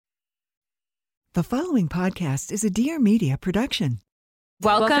The following podcast is a Dear Media production.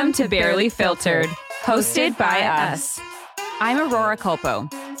 Welcome to Barely Filtered, hosted by us. I'm Aurora Culpo,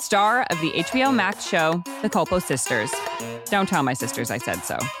 star of the HBO Max show, The Culpo Sisters. Don't tell my sisters I said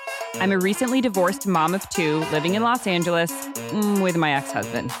so. I'm a recently divorced mom of two living in Los Angeles with my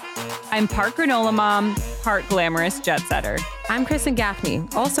ex-husband. I'm part granola mom, part glamorous jet setter. I'm Kristen Gaffney,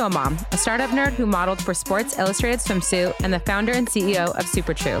 also a mom, a startup nerd who modeled for Sports Illustrated Swimsuit and the founder and CEO of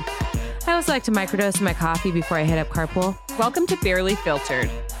Super True. I also like to microdose my coffee before I hit up carpool. Welcome to Barely Filtered,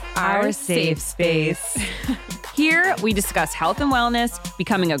 our safe space. Here, we discuss health and wellness,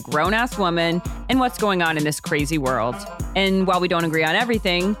 becoming a grown-ass woman, and what's going on in this crazy world. And while we don't agree on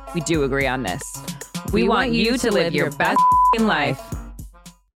everything, we do agree on this. We want you to live your best life.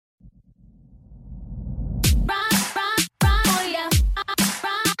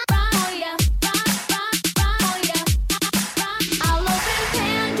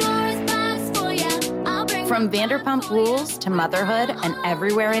 From Vanderpump Rules to motherhood and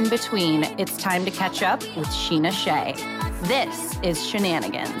everywhere in between, it's time to catch up with Sheena Shea. This is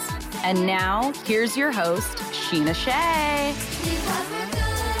Shenanigans. And now, here's your host, Sheena Shea.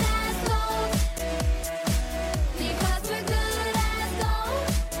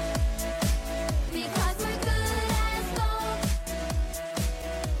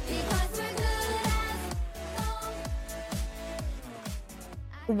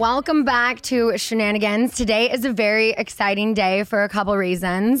 Welcome back to Shenanigans. Today is a very exciting day for a couple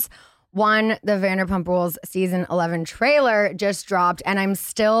reasons. One, the Vanderpump Rules season 11 trailer just dropped, and I'm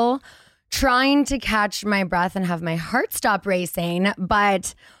still trying to catch my breath and have my heart stop racing.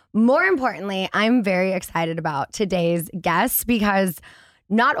 But more importantly, I'm very excited about today's guests because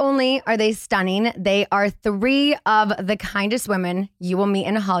not only are they stunning, they are three of the kindest women you will meet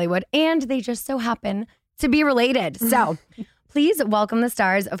in Hollywood, and they just so happen to be related. So please welcome the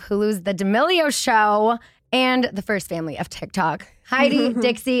stars of Hulu's The D'Amelio Show and the first family of TikTok, Heidi,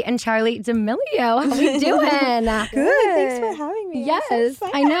 Dixie, and Charli D'Amelio. How are we doing? Good. Thanks for having me. Yes, So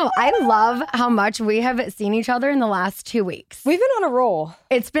I know. I love how much we have seen each other in the last 2 weeks. We've been on a roll.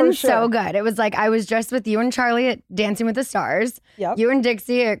 It's been for sure. so good. It was like I was just with you and Charli at Dancing with the Stars. Yep. You and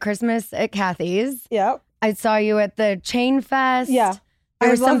Dixie at Christmas at Kathy's. Yep. I saw you at the Chain Fest. Yeah. There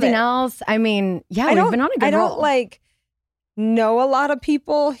I was love something it. else. I mean, yeah, we've been on a good I roll. don't know a lot of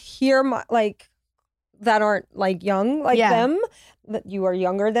people here that aren't young them. That you are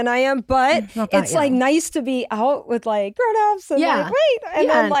younger than I am, but Not that it's young. nice to be out with grown-ups and Yeah. and Yeah, and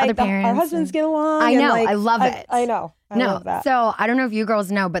then other our parents husbands and- get along. I and, know. I love it. I know. I love that. So I don't know if you girls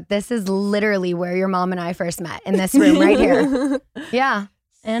know, but this is literally where your mom and I first met, in this room right here. Yeah.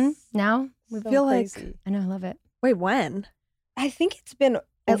 And now we feel like I know, I love it. Wait, when? I think it's been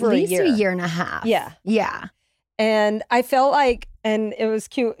At over least a a year and a half. Yeah. Yeah. And I felt and it was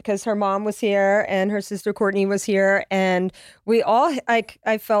cute because her mom was here and her sister Courtney was here. And we all,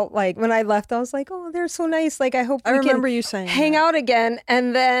 I felt like when I left, I was like, oh, they're so nice. I hope we remember can you saying hang that. out again.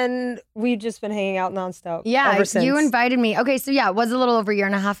 And then we've just been hanging out nonstop. Yeah, ever since. you invited me. Okay, so yeah, it was a little over a year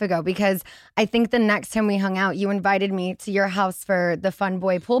and a half ago because I think the next time we hung out, you invited me to your house for the Fun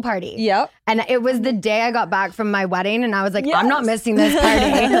Boy pool party. Yep. And it was the day I got back from my wedding, and I was like, Yes. I'm not missing this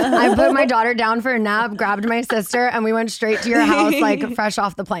party. I put my daughter down for a nap, grabbed my sister, and we went straight to your house, fresh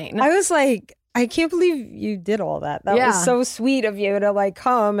off the plane. I was like, I can't believe you did all that. That Yeah. was so sweet of you to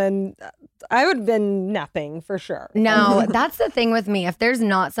come, and I would have been napping for sure. No, that's the thing with me. If there's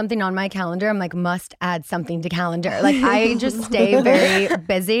not something on my calendar, I'm like, must add something to calendar. I just stay very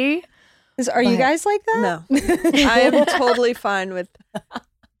busy. Are you guys like that? No. I am totally fine with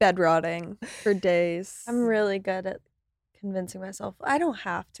bed rotting for days. I'm really good at convincing myself I don't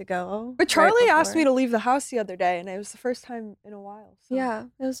have to go. But Charli asked me to leave the house the other day, and it was the first time in a while. So. Yeah,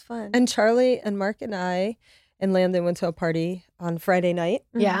 it was fun. And Charli and Mark and I and Landon went to a party on Friday night.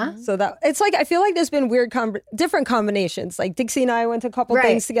 Yeah. So that it's I feel like there's been weird different combinations. Dixie and I went to a couple Right.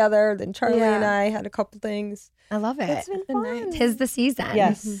 things together. Then Charli Yeah. and I had a couple things. I love it. It's been fun. Tis the season.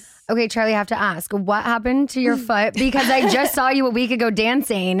 Yes. Okay, Charli, I have to ask, what happened to your foot? Because I just saw you a week ago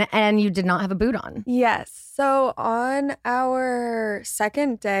dancing and you did not have a boot on. Yes. So on our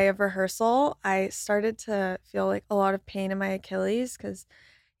second day of rehearsal, I started to feel a lot of pain in my Achilles because,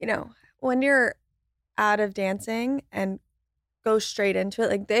 when you're out of dancing and go straight into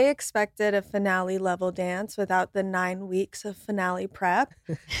it, they expected a finale level dance without the 9 weeks of finale prep.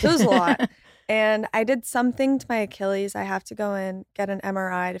 So it was a lot. And I did something to my Achilles. I have to go and get an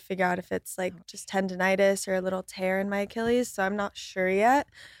MRI to figure out if it's just tendonitis or a little tear in my Achilles. So I'm not sure yet.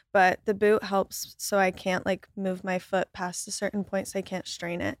 But the boot helps so I can't move my foot past a certain point so I can't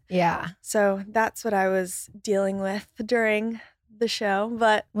strain it. Yeah. So that's what I was dealing with during the show,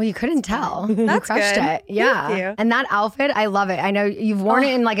 but Well, you couldn't tell. You That's crushed good. it. Yeah. Thank you. And that outfit, I love it. I know you've worn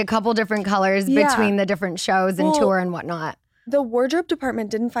it in like a couple different colors Yeah. between the different shows and Well, tour and whatnot. the wardrobe department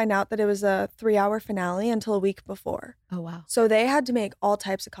didn't find out that it was a 3-hour finale until a week before. Oh, wow. So they had to make all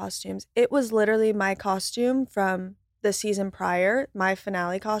types of costumes. It was literally my costume from the season prior, my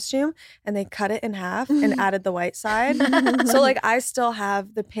finale costume, and they cut it in half and added the white side. So like I still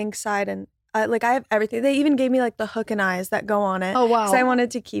have the pink side and like I have everything. They even gave me like the hook and eyes that go on it. Oh, wow. Because I wanted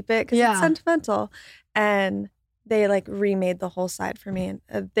to keep it because Yeah. it's sentimental. And they like remade the whole side for me.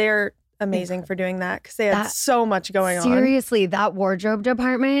 And they're amazing for doing that because they had so much going on. Seriously, that wardrobe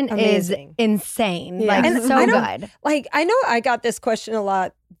department Amazing. is insane. Yeah. Like, And so I don't- good. Like, I know I got this question a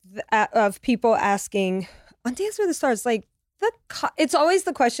lot of people asking on Dance with the Stars, like, it's always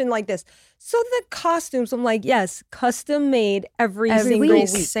the question like this. So the costumes, I'm like, yes, custom made every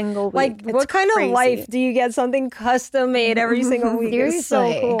single week. Like, It's what kind crazy. of life do you get something custom made every single week? It's so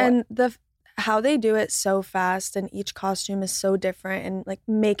Seriously. cool. And how they do it so fast and each costume is so different and like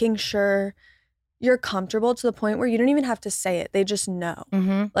making sure you're comfortable to the point where you don't even have to say it. They just know.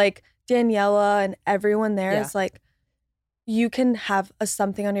 Mm-hmm. Like Daniela and everyone there is Yeah. like, you can have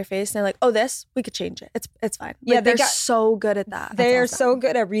something on your face and they're like, oh, we could change it. It's fine. Yeah, Like, they they're got- so good at that. They are That's so awesome.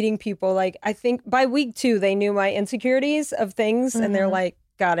 good at reading people. Like, I think by week 2, they knew my insecurities of things and they're like,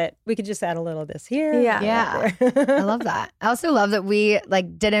 got it. We could just add a little of this here. Yeah. Yeah. there. I love that. I also love that we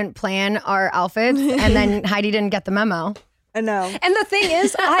like didn't plan our outfits and then Heidi didn't get the memo. I know. And the thing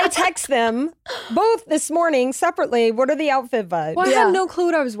is, I text them both this morning separately. What are the outfit vibes? Well, I had no clue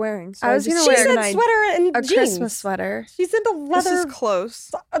what I was wearing. So I was just gonna She wear said tonight. sweater and a jeans. Christmas sweater. She's into This leather. is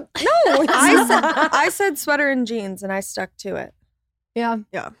close. No, it's I said sweater and jeans and I stuck to it. Yeah.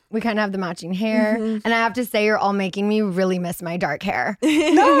 Yeah. We kind of have the matching hair. And I have to say, you're all making me really miss my dark hair.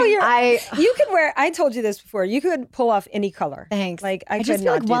 no, you could wear. I told you this before. You could pull off any color. Thanks. Like I, I could just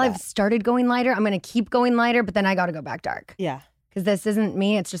feel not like do while that. I've started going lighter, I'm going to keep going lighter, but then I got to go back dark. Yeah. Because this isn't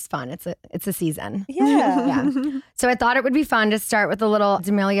me. It's just fun. It's a season. Yeah. Yeah. So I thought it would be fun to start with a little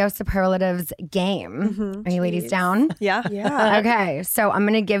D'Amelio superlatives game. Are you ladies down? Yeah. Yeah. Okay. So I'm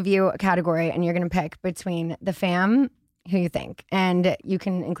going to give you a category and you're going to pick between the fam, who you think, and you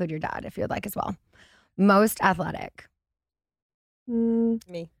can include your dad if you'd like as well. Most athletic.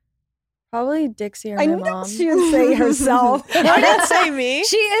 Me. Probably Dixie or I my knew mom. she would say herself. I didn't say me.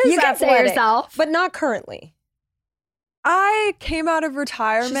 She is You can say athletic, yourself. but not currently. I came out of She's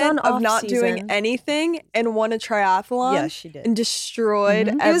retirement on of not doing off-season. anything and won a triathlon. Yes, she did. And destroyed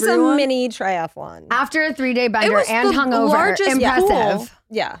It was everyone. a mini triathlon. After a 3-day bender was and the hungover. largest Impressive. pool.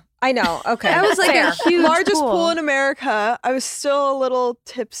 Yeah, I know. Okay. That was like a huge Largest pool. pool in America. I was still a little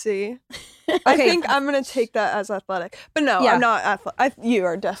tipsy. I think I'm gonna take that as athletic, but no, Yeah. I'm not athletic. You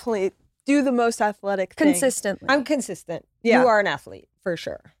are definitely do the most athletic thing. Consistently. I'm consistent. Yeah. You are an athlete for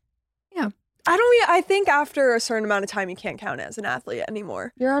sure. I think after a certain amount of time, you can't count as an athlete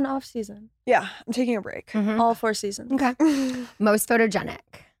anymore. You're on off season. Yeah, I'm taking a break. All 4 seasons. Okay. Most photogenic.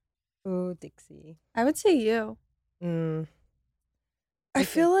 Ooh, Dixie. I would say you. I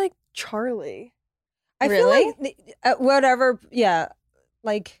feel like Charli. I feel like whatever. Yeah,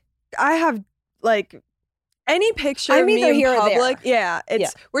 like I have like any picture I'm of me either in here or there. public. Yeah, it's Yeah.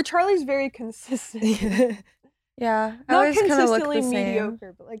 where Charli's very consistent. Yeah. I Not always kind of look consistently the same.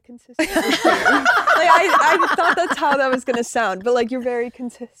 mediocre, but like consistently pretty. Like I thought that's how that was gonna sound, but like you're very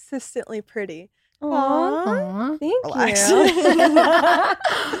consistently pretty. Aw. Aw. Thank Relax.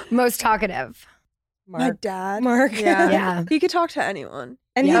 you. Most talkative. My dad. Mark. Yeah. Yeah. He could talk to anyone.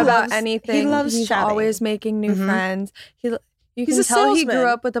 and Yeah, he about loves anything. He loves He's chatting. always making new Mhm. friends. You He's can a tell he grew salesman.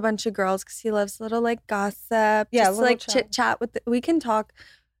 up with a bunch of girls because he loves little like gossip. Yeah, just little like chat. chit chat with. We can talk,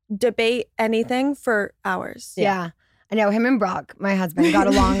 debate anything for hours. Yeah. I know him and Brock, my husband, got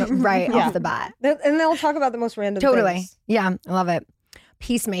along right Yeah. off the bat. And they'll talk about the most random Totally. things. Yeah. I love it.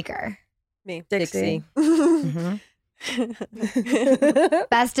 Peacemaker. Me. Dixie. Mhm.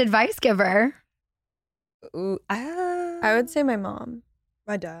 Best advice giver. Ooh, I would say my mom.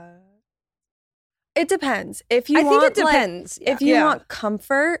 My dad. It depends. If you I want, think it like, depends. if you Yeah. want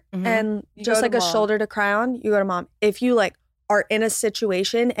comfort Mhm. and You just go like to a mom. shoulder to cry on, you go to mom. If you like are in a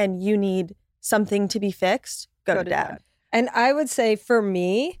situation and you need something to be fixed, go to dad. And I would say for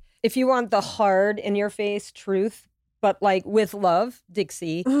me, if you want the hard in your face truth, but like with love,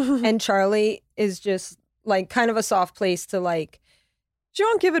 Dixie. And Charli is just like kind of a soft place to like. She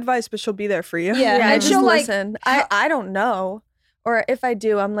won't give advice, but she'll be there for you. Yeah, Yeah, and just she'll like. listen. I don't know. Or if I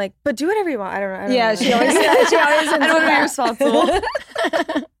do, I'm like, but do whatever you want. I don't know. Yeah, she always. She always. I don't want to be responsible.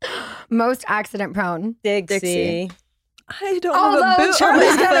 Most accident prone. Dixie. I don't have a boot.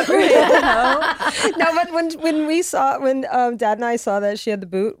 Charli's got a boot. No, but when Dad and I saw that she had the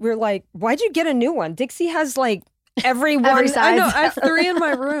boot, we were like, why'd you get a new one? Dixie has like every one. size. I know. I have 3 in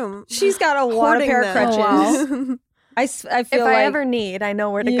my room. She's got a lot of Hoarding pair of them. crutches. Oh, wow. I feel If like I ever need, I know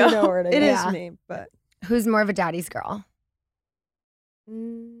where to you go. know where to go. It Yeah. is me, but Who's more of a daddy's girl?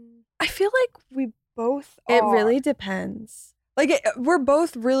 I feel like we both It are. really depends. Like we're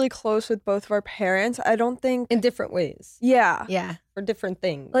both really close with both of our parents. I don't think. in different ways Yeah. Yeah. for different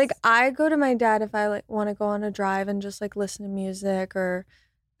things. Like I go to my dad if I like want to go on a drive and just like listen to music or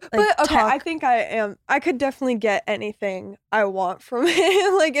like But okay, talk. I think I am. I could definitely get anything I want from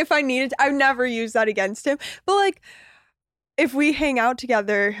him. Like if I needed, I would never use that against him. But like, if we hang out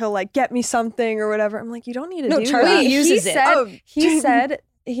together, he'll like get me something or whatever. I'm like, you don't need to No, do Charli that. uses he it. said, Oh. he said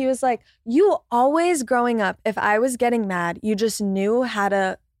he was like, you always growing up, if I was getting mad, you just knew how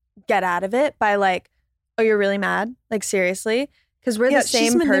to get out of it by like, oh, you're really mad? Like seriously? Because we're Yeah, the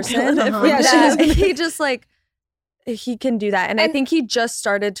she's same person. manipulative. Yeah, that she's- he just like he can do that. And I And- think he just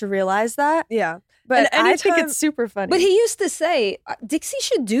started to realize that. Yeah. But And I think anytime- it's super funny. But he used to say Dixie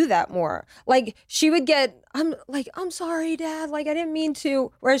should do that more. Like she would get, I'm sorry, Dad. Like I didn't mean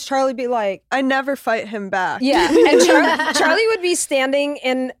to. Whereas Charlie be like, I never fight him back. yeah. And Charlie would be standing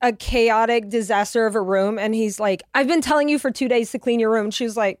in a chaotic disaster of a room, and he's like, I've been telling you for 2 days to clean your room. She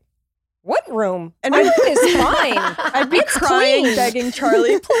was like, what room? And My I- room is fine. I'd be It's crying, clean. begging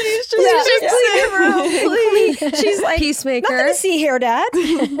Charlie, please just Yeah. clean the room, please. She's like, Peacemaker. nothing to see here, Dad.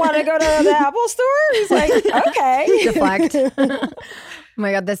 Want to go to the Apple store? He's like, okay. Deflect. Oh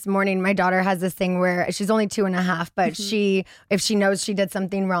my God, this morning my daughter has this thing where she's only 2.5, but if she knows she did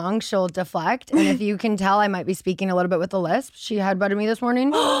something wrong, she'll deflect. And if you can tell, I might be speaking a little bit with a lisp. She headbutted me this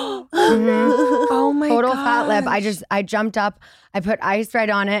morning. Mhm. oh my Total god. fat lip. I jumped up, I put ice right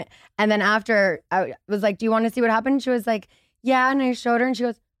on it. And then after I was like, do you want to see what happened? She was like, yeah. And I showed her and she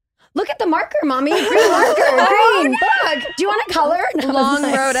goes, look at the marker, Mommy. Green marker. Green. Look. Do you want a color? And I was Long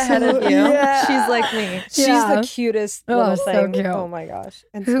like, road ahead of you. Yeah. She's like me. She's Yeah. the cutest Oh, little so thing. cute. Oh my gosh.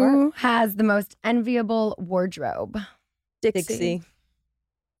 And smart. Who has the most enviable wardrobe? Dixie.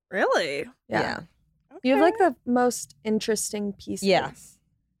 Really? Yeah. You have like the most interesting pieces. Yeah.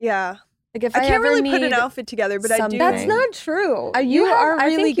 Yeah. Like if I I, can't ever really need put an outfit together, but I do. something. That's not true. You are I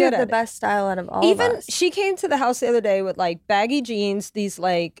really think you good have at the it. best style out of all Even of us. she came to the house the other day with like baggy jeans, these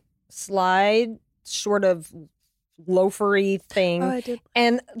like slide sort of loafery thing, Oh, I did.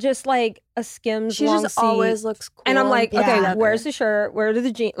 and just like a Skims She long just seat. always looks cool. And I'm like, put okay, together. where's the shirt? Where are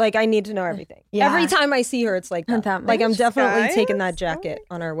the jeans? Like, I need to know everything. Yeah. Every time I see her, it's like Not that. that Like, I'm much. definitely Guys? taking that jacket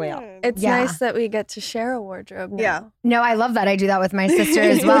on our way out. It's Yeah. nice that we get to share a wardrobe now. Yeah. No, I love that. I do that with my sister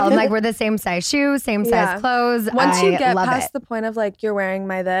as well. I'm like, we're the same size shoes, same size Yeah. clothes. Once you I get love past it. the point of like you're wearing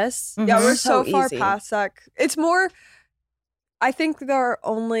my this. Yeah, Mhm. we're so far easy. past that. It's more, I think our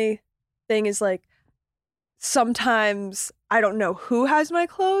only thing is like, sometimes I don't know who has my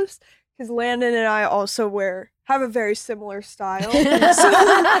clothes because Landon and I also have a very similar style.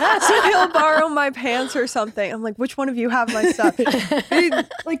 so he'll borrow my pants or something. I'm like, which one of you have my stuff? He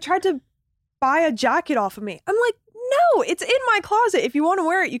like tried to buy a jacket off of me. I'm like, no, it's in my closet. If you want to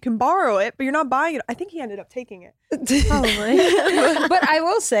wear it, you can borrow it, but you're not buying it. I think he ended up taking it. Probably. But I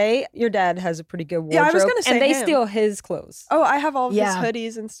will say, your dad has a pretty good wardrobe. Yeah, I was gonna say and they him. steal his clothes. Oh, I have all of Yeah. his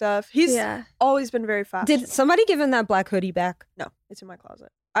hoodies and stuff. He's Yeah. always been very fast. Did somebody give him that black hoodie back? No, it's in my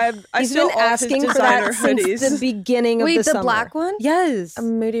closet. I He's still been all of his asking for designer that since hoodies. the beginning of Wait, the the summer. black one? Yes.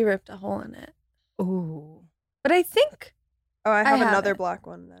 Moody ripped a hole in it. Ooh. But I think Oh, I have have another it. black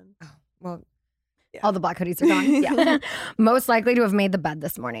one then. well, All the black hoodies are gone. Yeah. Most likely to have made the bed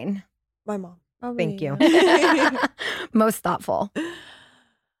this morning. My mom. thank you. Most thoughtful.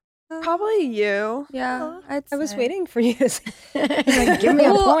 Probably you. yeah, I was waiting for you to say. Like, give me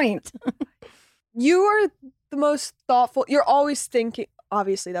a Well, point. You are the most thoughtful. You're always thinking.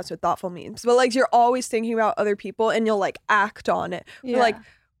 Obviously, that's what thoughtful means. But like, you're always thinking about other people, and you'll like act on it. Yeah. We're like,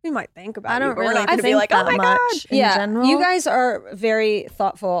 we might think about I you, don't but we're really not going to be think like, oh that my much god. in Yeah, general. you guys are very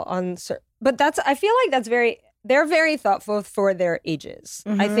thoughtful on but that's I feel like they're very thoughtful for their ages.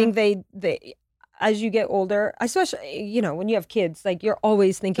 I Mhm. think they as you get older, especially when you have kids, like you're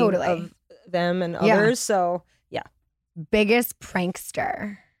always thinking Totally. of them and Yeah. others. So Biggest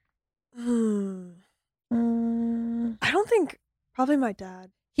prankster. Mm. I don't think. Probably my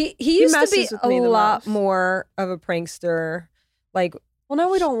dad. he used to be messes with a me the lot most. more of a prankster. Like Well,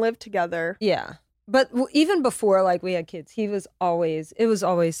 now we don't live together. yeah, But even before, like, we had kids, it was always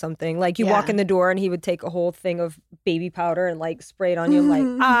something. Like, you walk in the door and he would take a whole thing of baby powder and, like, spray it on you.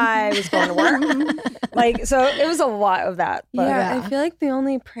 I'm like, I was going to work. Like, so it was a lot of that. But I feel like the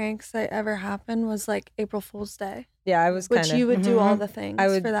only pranks that ever happened was, like, April Fool's Day. Yeah, I was kind of. Which you would do all the things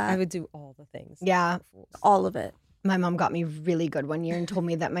for that. I would do all the things. Yeah. All of it. My mom got me really good one year and told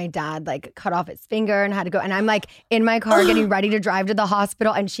me that my dad like cut off his finger and had to go. And I'm like in my car getting ready to drive to the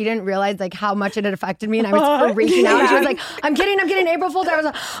hospital, and she didn't realize like how much it had affected me, and I was freaking out. She was like, "I'm kidding, April Fool's." I was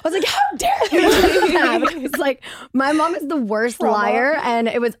like, "How dare you do that?" It's like my mom is the worst liar, and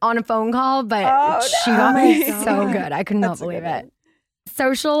it was on a phone call, but she got me so good. I could not believe it.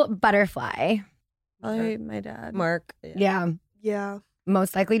 Social butterfly. Probably my dad. Mark. Yeah.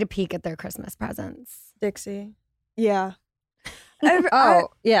 Most likely to peek at their Christmas presents. Dixie. Yeah.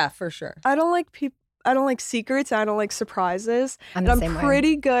 Yeah, for sure. I don't like people. I don't like secrets. I don't like surprises. I'm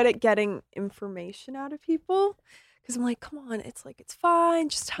pretty good at getting information out of people. Because I'm like, come on, it's fine.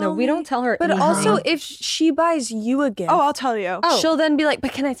 Just tell me. No, we don't tell her But anything. also, if she buys you a gift, I'll tell you. she'll then be like,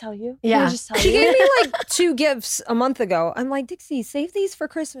 but can I tell you? Yeah. Can I just tell She you? gave me like 2 gifts a month ago. I'm like, Dixie, save these for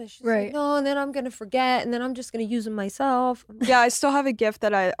Christmas. She's Right. like, no, and then I'm going to forget, and then I'm just going to use them myself. Yeah, I still have a gift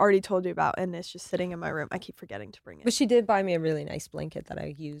that I already told you about, and it's just sitting in my room. I keep forgetting to bring it. But she did buy me a really nice blanket that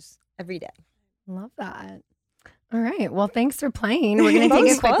I use every day. Love that. All right. Well, thanks for playing. We're going to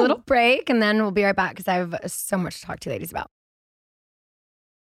take a quick little break, and then we'll be right back because I have so much to talk to you ladies about.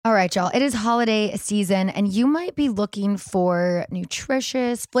 All right, y'all. It is holiday season, and you might be looking for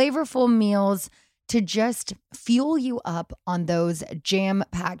nutritious, flavorful meals to just fuel you up on those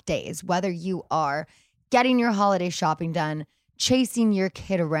jam-packed days, whether you are getting your holiday shopping done, chasing your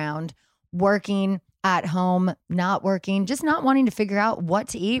kid around, working at home, not working, just not wanting to figure out what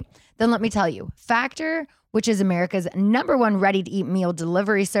to eat. Then let me tell you, Factor, which is America's #1 ready-to-eat meal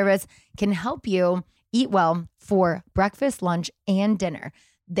delivery service, can help you eat well for breakfast, lunch, and dinner.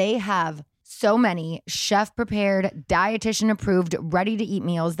 They have so many chef-prepared, dietitian-approved, ready-to-eat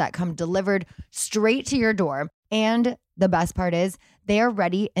meals that come delivered straight to your door. And the best part is they are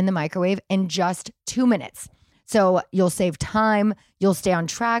ready in the microwave in just 2 minutes. So you'll save time, you'll stay on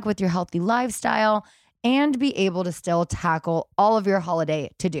track with your healthy lifestyle, and be able to still tackle all of your holiday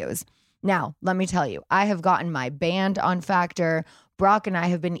to-dos. Now, let me tell you, I have gotten my band on Factor. Brock and I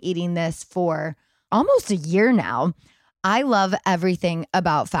have been eating this for almost a year now. I love everything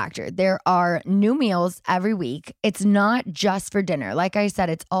about Factor. There are new meals every week. It's not just for dinner. Like I said,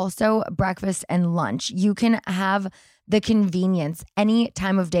 it's also breakfast and lunch. You can have the convenience any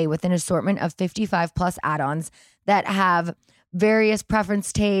time of day with an assortment of 55 plus add-ons that have various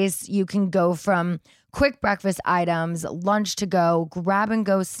preference tastes. You can go from quick breakfast items, lunch to go, grab and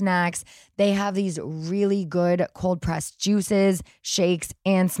go snacks. They have these really good cold pressed juices, shakes,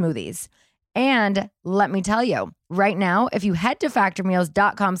 and smoothies. And let me tell you, right now, if you head to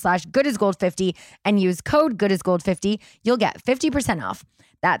factormeals.com/goodasgold50 and use code goodasgold50, you'll get 50% off.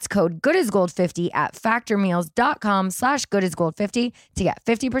 That's code goodasgold50 at factormeals.com/goodasgold50 to get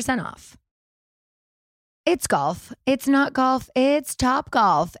 50% off. It's golf. It's not golf. It's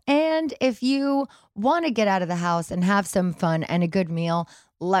Topgolf. And if you want to get out of the house and have some fun and a good meal,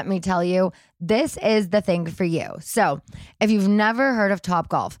 let me tell you, this is the thing for you. So if you've never heard of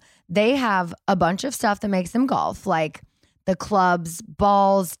Topgolf, they have a bunch of stuff that makes them golf, like the clubs,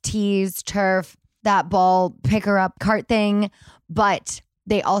 balls, tees, turf, that ball picker up cart thing. But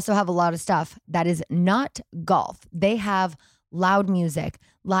they also have a lot of stuff that is not golf. They have loud music,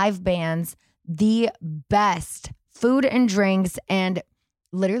 live bands, the best food and drinks, and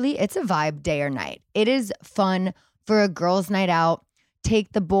literally it's a vibe day or night. It is fun for a girls' night out.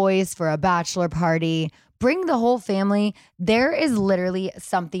 Take the boys for a bachelor party. Bring the whole family. There is literally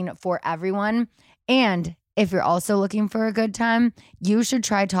something for everyone. And if you're also looking for a good time, you should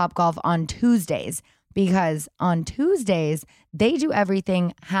try Topgolf on Tuesdays, because on Tuesdays, they do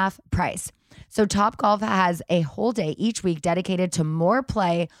everything half price. So Topgolf has a whole day each week dedicated to more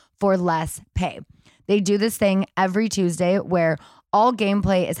play for less pay. They do this thing every Tuesday where all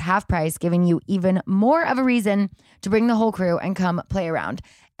gameplay is half price, giving you even more of a reason to bring the whole crew and come play around.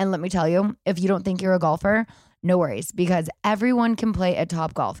 And let me tell you, if you don't think you're a golfer, no worries, because everyone can play at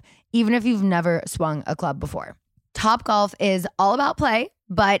Topgolf, even if you've never swung a club before. Topgolf is all about play,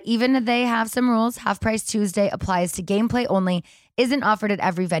 but even if they have some rules, Half Price Tuesday applies to gameplay only, isn't offered at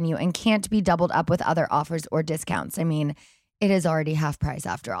every venue, and can't be doubled up with other offers or discounts. I mean, it is already half price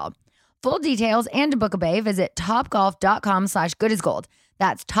after all. Full details and to book a bay, visit topgolf.com/goodasgold.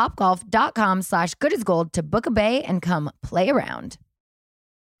 That's topgolf.com/goodasgold to book a bay and come play around.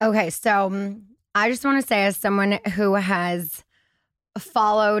 Okay, so I just want to say, as someone who has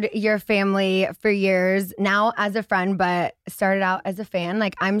followed your family for years, now as a friend, but started out as a fan.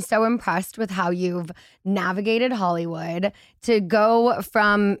 Like, I'm so impressed with how you've navigated Hollywood to go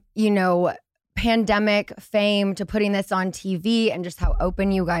from, pandemic fame to putting this on TV, and just how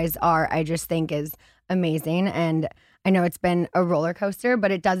open you guys are, I just think is amazing. And I know it's been a roller coaster,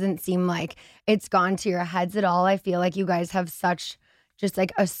 but it doesn't seem like it's gone to your heads at all. I feel like you guys have such just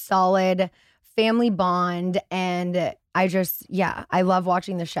like a solid family bond. And I love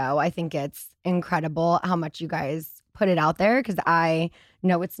watching the show. I think it's incredible how much you guys put it out there, because I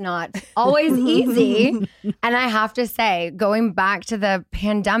know it's not always easy. And I have to say, going back to the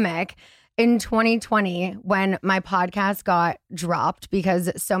pandemic, in 2020, when my podcast got dropped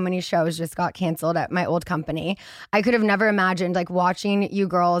because so many shows just got canceled at my old company, I could have never imagined like watching you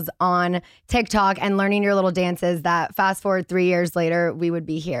girls on TikTok and learning your little dances that fast forward 3 years later, we would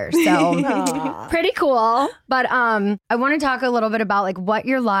be here. So pretty cool. But I want to talk a little bit about like what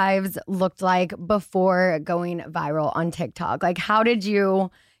your lives looked like before going viral on TikTok. Like, how did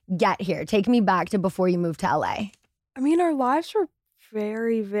you get here? Take me back to before you moved to LA. I mean, our lives were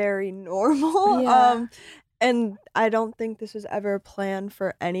very, very normal. Yeah. And I don't think this was ever a plan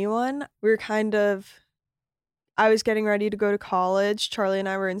for anyone. I was getting ready to go to college. Charli and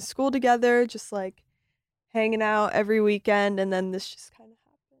I were in school together, just like hanging out every weekend. And then this just kind of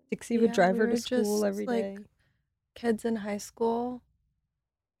happened. Dixie would drive her we to were school just, every day. Kids in high school.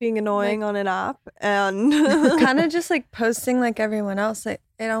 Being annoying on an app and Kind of just like posting like everyone else. It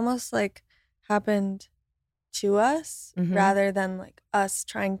almost like happened to us rather than like us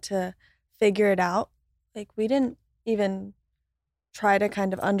trying to figure it out. Like, we didn't even try to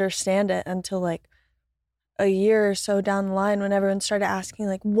kind of understand it until like a year or so down the line, when everyone started asking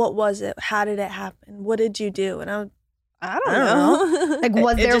like, what was it? How did it happen? What did you do? And I don't know. Like,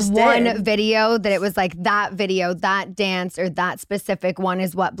 was there one video that it was like that video, that dance, or that specific one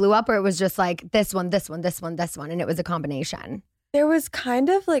is what blew up, or it was just like this one, and it was a combination? There was kind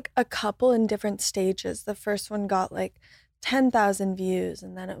of like a couple in different stages. The first one got like 10,000 views,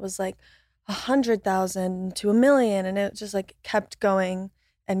 and then it was like 100,000 to 1 million, and it just like kept going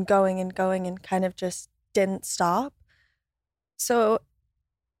and going and going and kind of just didn't stop. So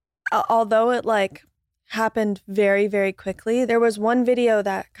although it like happened very, very quickly, there was one video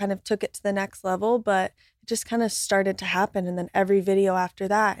that kind of took it to the next level, but it just kind of started to happen. And then every video after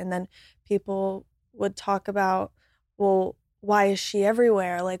that, and then people would talk about, well, why is she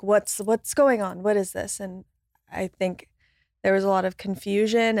everywhere? Like, what's going on? What is this? And I think there was a lot of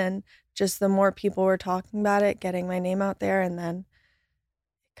confusion, and just the more people were talking about it, getting my name out there, and then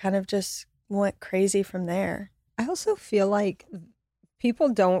it kind of just went crazy from there. I also feel like people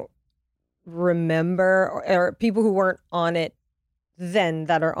don't remember, or people who weren't on it then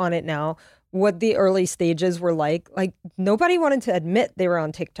that are on it now, what the early stages were like. Like, nobody wanted to admit they were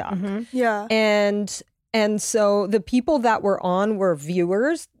on TikTok. Yeah. And so the people that were on were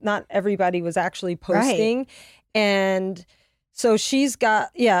viewers. Not everybody was actually posting. Right. And so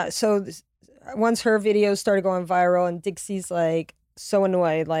so once her videos started going viral, and Dixie's like so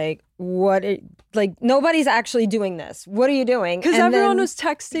annoyed, like, nobody's actually doing this. What are you doing? Because everyone was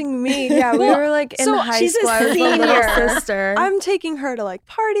texting me. Yeah, we were like in high school. I was a little sister. I'm taking her to like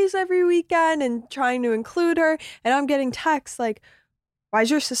parties every weekend and trying to include her. And I'm getting texts like, why is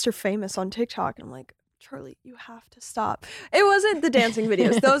your sister famous on TikTok? And I'm like, Charli, you have to stop. It wasn't the dancing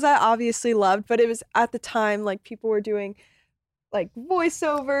videos. Those I obviously loved, but it was at the time like people were doing like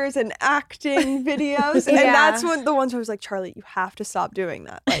voiceovers and acting videos. And that's when the ones where I was like, Charli, you have to stop doing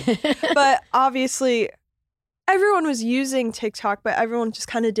that. Like, but obviously everyone was using TikTok, but everyone just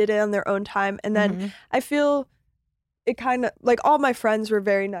kind of did it on their own time. And then I feel it kind of like all my friends were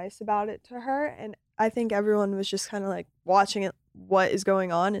very nice about it to her. And I think everyone was just kind of like watching it, what is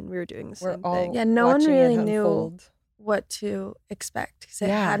going on, and we were doing the same thing. Yeah, no one really knew what to expect, because it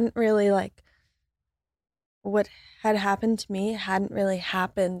hadn't really like, what had happened to me hadn't really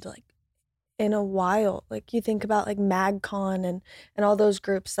happened like in a while. Like, you think about like MagCon and all those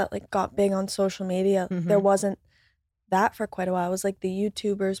groups that like got big on social media. There wasn't that for quite a while. It was like the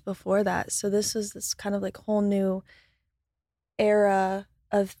YouTubers before that. So this was this kind of like whole new era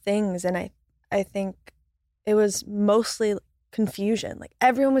of things. And I think it was mostly confusion. Like,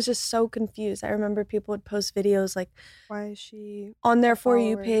 everyone was just so confused. I remember people would post videos like, why is she on their For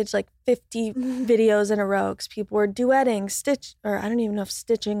You page, like 50 videos in a row, because people were duetting, or I don't even know if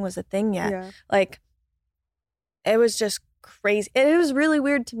stitching was a thing yet. Yeah. Like, it was just crazy. It was really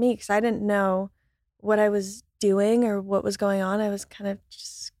weird to me, because I didn't know what I was doing or what was going on. I was kind of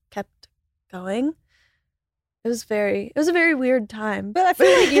just kept going. it was a very weird time. But I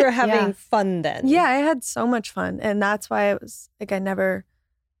feel like you were having fun then. Yeah, I had so much fun. And that's why it was like I never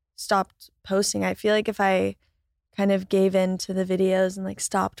stopped posting. I feel like if I kind of gave in to the videos and like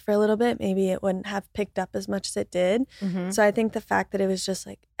stopped for a little bit, maybe it wouldn't have picked up as much as it did. So I think the fact that it was just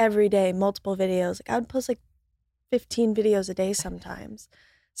like every day, multiple videos, like I would post like 15 videos a day sometimes.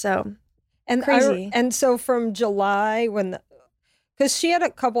 So and crazy. And so from July because she had a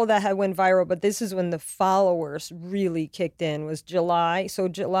couple that had went viral, but this is when the followers really kicked in, was July. So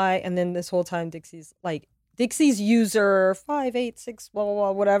July, and then this whole time Dixie's user 586 blah blah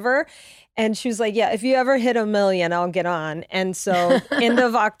blah whatever, and she was like, yeah, if you ever hit 1 million, I'll get on. And so end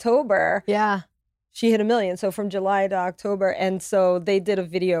of October, she hit 1 million. So from July to October, and so they did a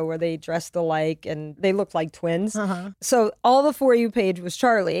video where they dressed alike and they looked like twins. So all the For You page was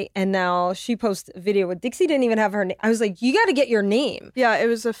Charli, and now she posted a video with Dixie. Didn't even have her name. I was like, you got to get your name. Yeah, it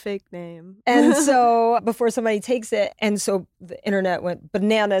was a fake name. And so before somebody takes it, and so the internet went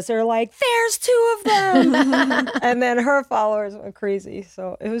bananas. They're like, there's 2 of them. And then her followers went crazy.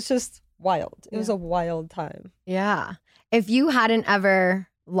 So it was just wild. It was a wild time. Yeah. If you hadn't ever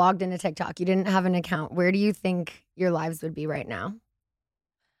logged into TikTok, you didn't have an account, where do you think your lives would be right now?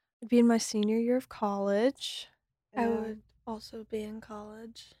 I'd be in my senior year of college. I would also be in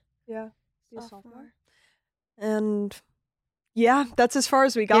college. Yeah. Sophomore. And yeah, that's as far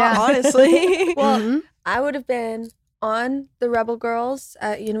as we got, honestly. Well, I would have been on the Rebel Girls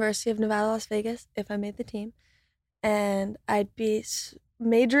at University of Nevada, Las Vegas, if I made the team. And I'd be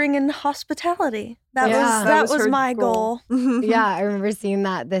majoring in hospitality. That was my goal. Yeah, I remember seeing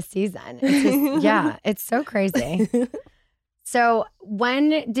that this season. It's just, it's so crazy. So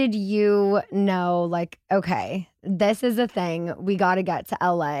when did you know, like, okay, this is a thing, we got to get to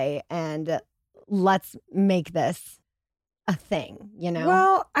LA and let's make this a thing, you know?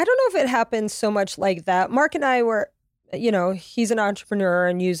 Well, I don't know if it happened so much like that. Mark and I were, he's an entrepreneur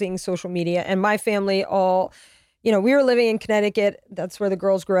and using social media, and my family all, we were living in Connecticut. That's where the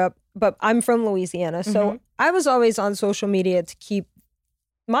girls grew up. But I'm from Louisiana. So I was always on social media to keep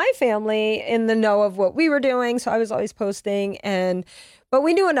my family in the know of what we were doing. So I was always posting. But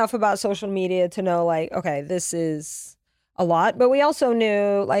we knew enough about social media to know, like, okay, this is a lot. But we also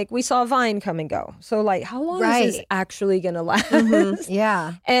knew, like, we saw Vine come and go. So, like, how long is this actually going to last?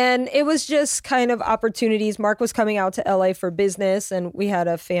 Yeah. And it was just kind of opportunities. Mark was coming out to LA for business, and we had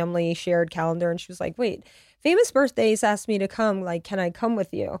a family shared calendar. And she was like, wait, Famous Birthdays asked me to come, like, can I come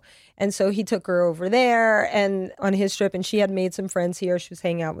with you? And so he took her over there and on his trip, and she had made some friends here. She was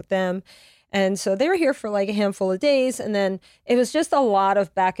hanging out with them. And so they were here for like a handful of days. And then it was just a lot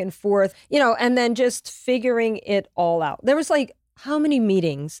of back and forth, and then just figuring it all out. There was like, how many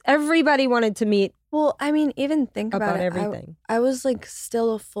meetings? Everybody wanted to meet. Well, I mean, even think about it. Everything. I was like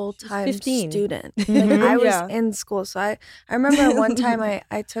still a full-time 15. student. Like I was in school. So I remember one time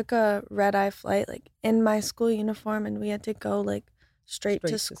I took a red-eye flight like in my school uniform, and we had to go like straight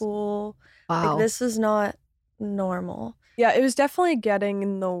to school. Wow. Like this is not normal. Yeah, it was definitely getting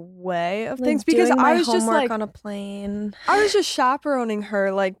in the way of Like, things because doing I my was just homework like on a plane. I was just chaperoning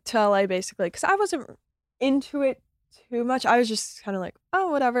her like to LA basically because I wasn't into it too much. I was just kind of like, oh,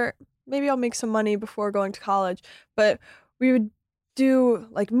 whatever. Maybe I'll make some money before going to college. But we would do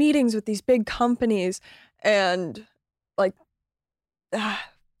like meetings with these big companies and like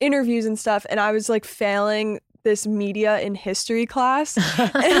interviews and stuff. And I was like failing this media in history class.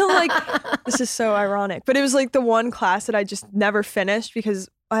 And I'm like, this is so ironic. But it was like the one class that I just never finished because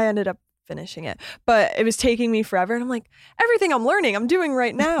I ended up finishing it. But it was taking me forever. And I'm like, everything I'm learning, I'm doing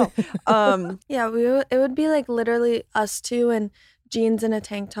right now. Yeah, it would be like literally us two and jeans and a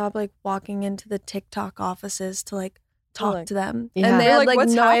tank top, like walking into the TikTok offices to like talk to them. Yeah. And they had like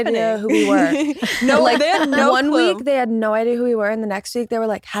what's no idea happening? who we were. No, like they had no one clue. week they had no idea who we were, and the next week they were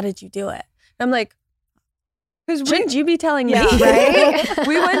like, how did you do it? And I'm like, shouldn't you be telling me, right?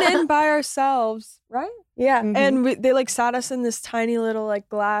 We went in by ourselves, right? Yeah. And they like sat us in this tiny little like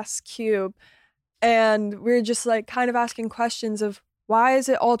glass cube, and we were just like kind of asking questions of why is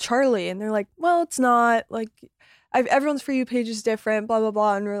it all Charli? And they're like, well, it's not. Like, everyone's For You page is different, blah blah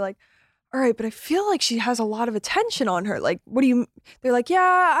blah. And we're like, all right, but I feel like she has a lot of attention on her. Like, what do you? They're like,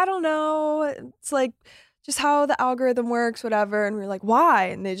 yeah, I don't know. It's like just how the algorithm works, whatever. And we're like, why?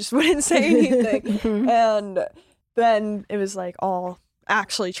 And they just wouldn't say anything. And then it was like all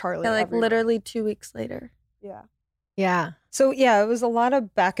actually Charli. Yeah, like everywhere. literally 2 weeks later. Yeah. Yeah. So yeah, it was a lot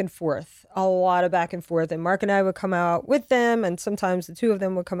of back and forth, and Mark and I would come out with them, and sometimes the two of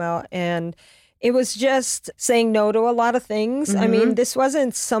them would come out, and it was just saying no to a lot of things. I mean, this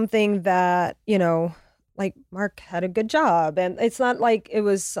wasn't something that, like Mark had a good job. And it's not like it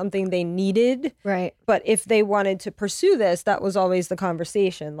was something they needed. Right. But if they wanted to pursue this, that was always the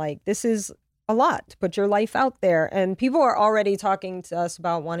conversation. Like, this is a lot to put your life out there. And people are already talking to us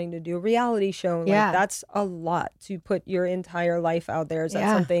about wanting to do a reality show. Like, that's a lot to put your entire life out there. Is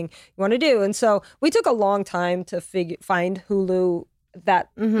that something you want to do? And so we took a long time to find Hulu that,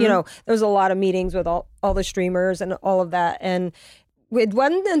 you know, there was a lot of meetings with all the streamers and all of that. And it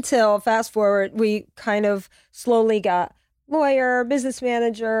wasn't until, fast forward, we kind of slowly got lawyer, business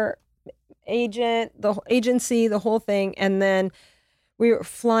manager, agent, the agency, the whole thing. And then we were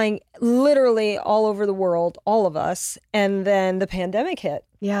flying literally all over the world, all of us. And then the pandemic hit.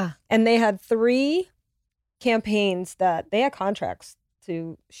 Yeah. And they had 3 campaigns that they had contracts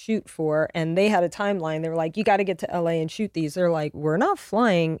to shoot for. And they had a timeline. They were like, you got to get to LA and shoot these. They're like, we're not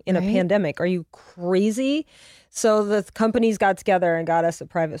flying in a pandemic. Are you crazy? So the companies got together and got us a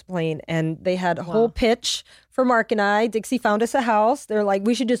private plane. And they had a whole pitch for Mark and I. Dixie found us a house. They're like,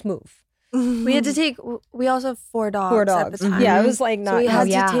 we should just move. We had to take, we also have 4 dogs. 4 dogs. At the time. Yeah, it was like not. So we had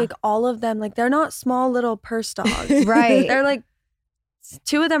to take all of them. Like, they're not small little purse dogs. Right. They're like,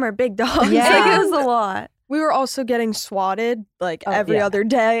 2 of them are big dogs. Yeah. Like, it was a lot. We were also getting swatted like every other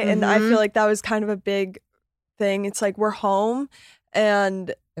day. And I feel like that was kind of a big thing. It's like, we're home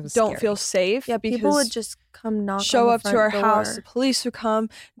and don't feel safe. Yeah, because people would just come knock show on the up to front our door. house. The police would come.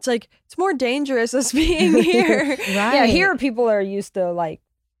 It's like, it's more dangerous us being here. Yeah, here people are used to like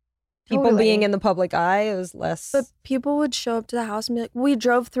people being in the public eye. It was less. But people would show up to the house and be like, we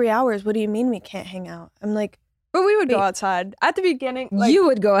drove 3 hours. What do you mean we can't hang out? I'm like, but we would go outside at the beginning. Like, you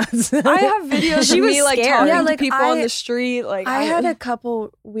would go outside. I have videos She of was me like scared. talking to people on the street. Like, I had a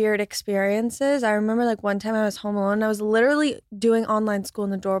couple weird experiences. I remember like one time I was home alone. I was literally doing online school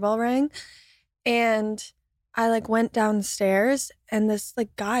and the doorbell rang. And I like went downstairs and this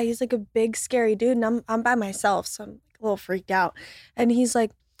like guy, he's like a big scary dude. And I'm by myself. So I'm like, a little freaked out. And he's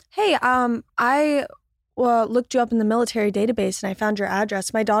like, hey, I looked you up in the military database and I found your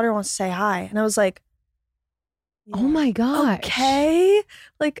address. My daughter wants to say hi. And I was like, oh my gosh. Okay.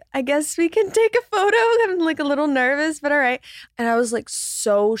 Like, I guess we can take a photo. I'm like a little nervous, but all right. And I was like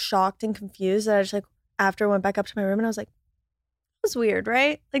so shocked and confused that I just like, after went back up to my room and I was like, that was weird,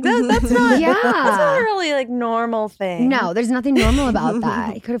 right? Like that's not, that's not a really like normal thing. No, there's nothing normal about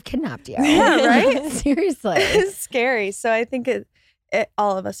that. He could have kidnapped you. Yeah, right? Seriously. It's scary. So I think it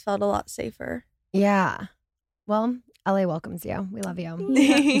all of us felt a lot safer. Yeah. Well, LA welcomes you. We love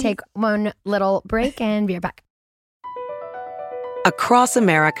you. Take one little break and be right back. Across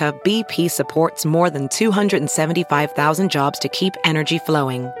America, BP supports more than 275,000 jobs to keep energy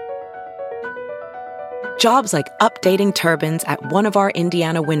flowing. Jobs like updating turbines at one of our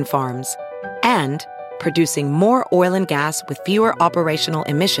Indiana wind farms and producing more oil and gas with fewer operational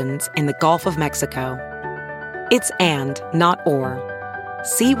emissions in the Gulf of Mexico. It's and, not or.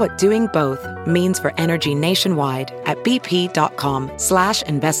 See what doing both means for energy nationwide at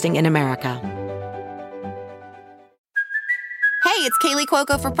bp.com/investing in America. Hey, it's Kaylee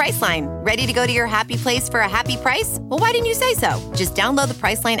Cuoco for Priceline. Ready to go to your happy place for a happy price? Well, why didn't you say so? Just download the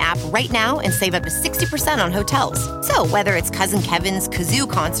Priceline app right now and save up to 60% on hotels. So whether it's Cousin Kevin's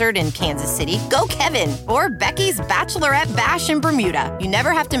Kazoo Concert in Kansas City, go Kevin, or Becky's Bachelorette Bash in Bermuda, you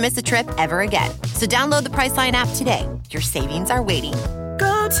never have to miss a trip ever again. So download the Priceline app today. Your savings are waiting.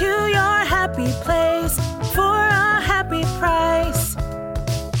 Go to your happy place for a happy price.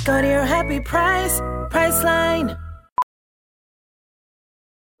 Go to your happy price, Priceline.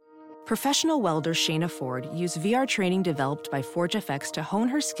 Professional welder Shayna Ford used VR training developed by ForgeFX to hone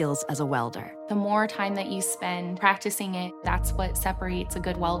her skills as a welder. The more time that you spend practicing it, that's what separates a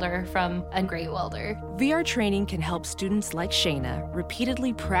good welder from a great welder. VR training can help students like Shayna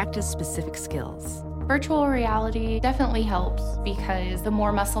repeatedly practice specific skills. Virtual reality definitely helps because the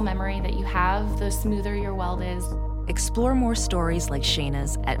more muscle memory that you have, the smoother your weld is. Explore more stories like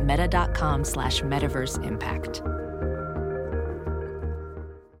Shayna's at meta.com/metaverseimpact.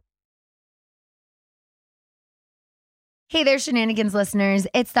 Hey there, Shenanigans listeners.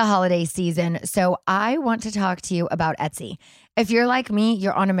 It's the holiday season, so I want to talk to you about Etsy. If you're like me,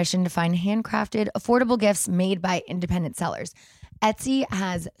 you're on a mission to find handcrafted, affordable gifts made by independent sellers. Etsy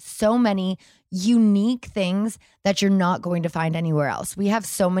has so many unique things that you're not going to find anywhere else. We have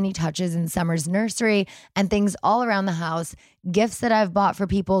so many touches in Summer's nursery and things all around the house, gifts that I've bought for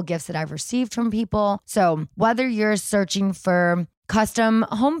people, gifts that I've received from people. So whether you're searching for custom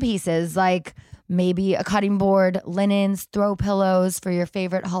home pieces like maybe a cutting board, linens, throw pillows for your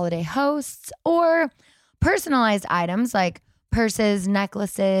favorite holiday hosts, or personalized items like purses,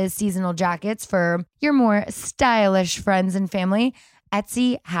 necklaces, seasonal jackets for your more stylish friends and family,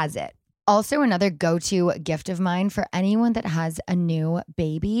 Etsy has it. Also, another go-to gift of mine for anyone that has a new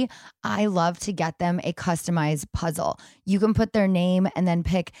baby, I love to get them a customized puzzle. You can put their name and then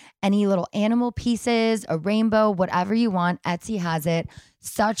pick any little animal pieces, a rainbow, whatever you want. Etsy has it.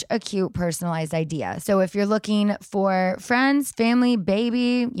 Such a cute personalized idea. So if you're looking for friends, family,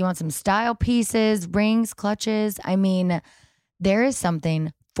 baby, you want some style pieces, rings, clutches, I mean, there is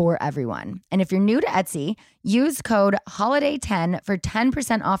something for everyone. And if you're new to Etsy, use code HOLIDAY10 for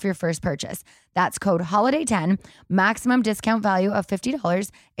 10% off your first purchase. That's code HOLIDAY10, maximum discount value of $50,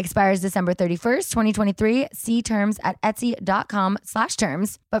 expires December 31st, 2023. See terms at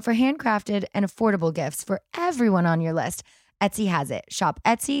etsy.com/terms. But for handcrafted and affordable gifts for everyone on your list, Etsy has it. Shop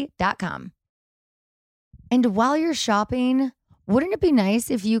etsy.com. And while you're shopping, wouldn't it be nice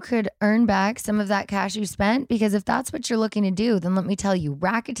if you could earn back some of that cash you spent? Because if that's what you're looking to do, then let me tell you,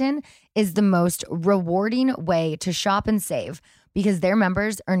 Rakuten is the most rewarding way to shop and save because their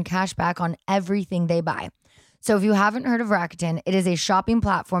members earn cash back on everything they buy. So if you haven't heard of Rakuten, it is a shopping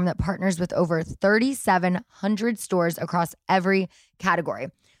platform that partners with over 3,700 stores across every category.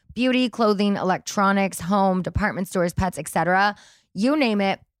 Beauty, clothing, electronics, home, department stores, pets, etc. You name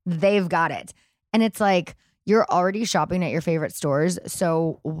it, they've got it. And it's like, you're already shopping at your favorite stores,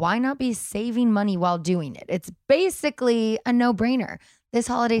 so why not be saving money while doing it? It's basically a no-brainer. This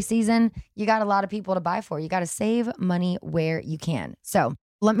holiday season, you got a lot of people to buy for. You got to save money where you can. So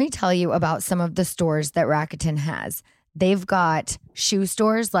let me tell you about some of the stores that Rakuten has. They've got shoe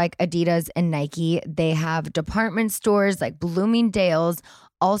stores like Adidas and Nike. They have department stores like Bloomingdale's,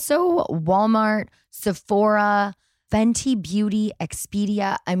 also Walmart, Sephora, Fenty Beauty,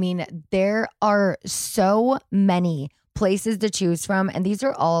 Expedia. I mean, there are so many places to choose from. And these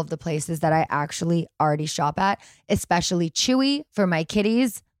are all of the places that I actually already shop at, especially Chewy for my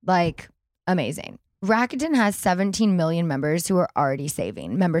kitties. Like, amazing. Rakuten has 17 million members who are already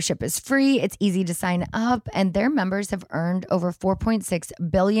saving. Membership is free. It's easy to sign up. And their members have earned over $4.6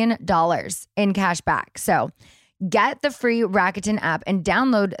 billion in cash back. So get the free Rakuten app and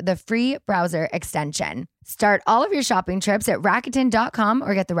download the free browser extension. Start all of your shopping trips at Rakuten.com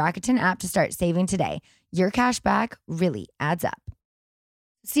or get the Rakuten app to start saving today. Your cash back really adds up.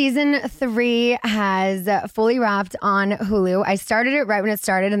 Season 3 has fully wrapped on Hulu. I started it right when it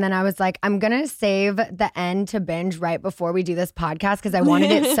started, and then I was like, I'm going to save the end to binge right before we do this podcast because I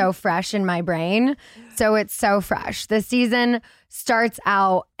wanted it so fresh in my brain. So it's so fresh. The season starts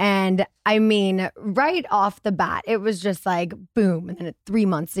out, and I mean, right off the bat, it was just like, boom, and then 3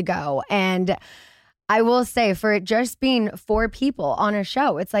 months ago. And I will say, for it just being 4 people on a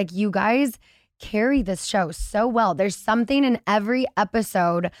show, it's like you guys carry this show so well. There's something in every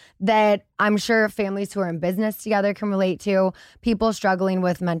episode that I'm sure families who are in business together can relate to, people struggling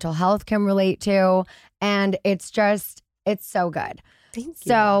with mental health can relate to, and it's so good. Thank you.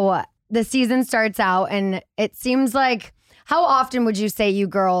 So the season starts out, and it seems like, how often would you say you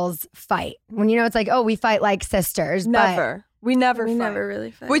girls fight? When it's like, oh, we fight like sisters. Never. We never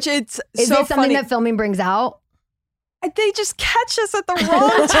really fight. Which it's is so it something funny. that filming brings out? They just catch us at the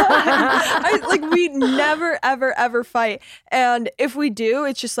wrong time. We never, ever, ever fight. And if we do,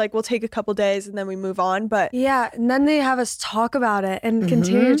 it's just like we'll take a couple days and then we move on. But yeah, and then they have us talk about it and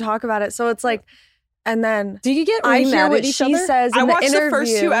continue to talk about it. So it's like, and then do you get I really hear mad what at each she other? says in I the watched interview. the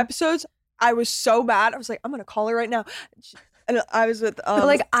first 2 episodes. I was so mad. I was like, I'm gonna call her right now. And I was with I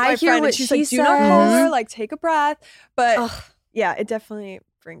my hear friend, what and she's she like, do not call says. her. Like, take a breath. But yeah, it definitely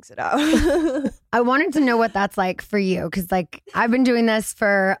brings it out. I wanted to know what that's like for you because I've been doing this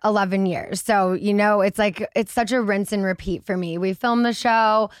for 11 years. So, it's such a rinse and repeat for me. We film the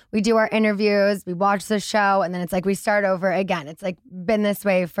show, we do our interviews, we watch the show, and then it's like we start over again. It's been this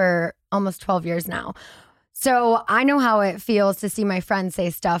way for almost 12 years now. So I know how it feels to see my friends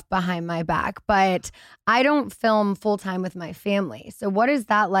say stuff behind my back, but I don't film full time with my family. So what is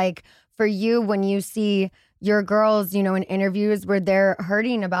that like for you when you see your girls, in interviews where they're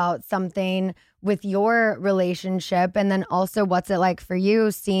hurting about something with your relationship? And then also, what's it like for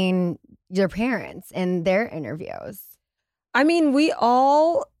you seeing your parents in their interviews? I mean, we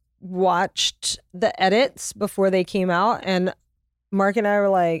all watched the edits before they came out, and Mark and I were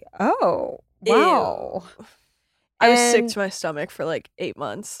like, oh, wow. Ew. I was sick to my stomach for 8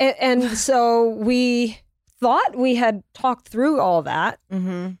 months. And so we thought we had talked through all that,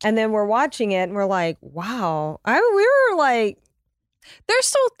 and then we're watching it and we're like, wow. We were like, there's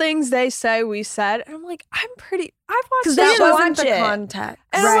still things they say we said, and I'm like, I've watched that show. wasn't the context.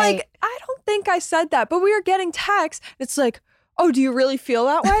 And I'm like, I don't think I said that, but we were getting texts. It's like, oh, do you really feel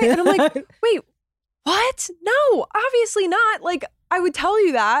that way? And I'm like, wait, what? No, obviously not. I would tell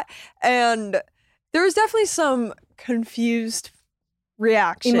you that. And there was definitely some confused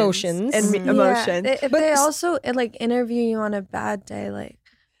reactions, emotions. and emotions. Yeah. If they also like interview you on a bad day, like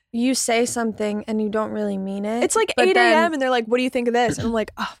you say something and you don't really mean it. It's like but 8 then- a.m. and they're like, what do you think of this? And I'm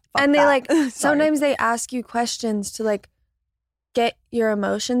like, oh, fuck and they that. like Sorry. sometimes they ask you questions to like get your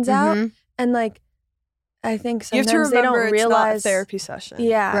emotions out, and like I think you have sometimes to they remember don't it's realize not a therapy session.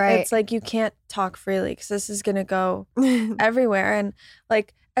 Yeah, Right. it's like you can't talk freely because this is gonna go everywhere, and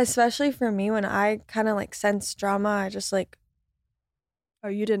like especially for me when I kind of like sense drama, I just like Oh,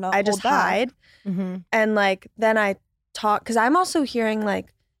 you did not. I hold just back. hide, and like then I talk because I'm also hearing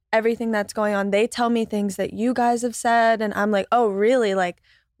like everything that's going on. They tell me things that you guys have said, and I'm like, oh really? Like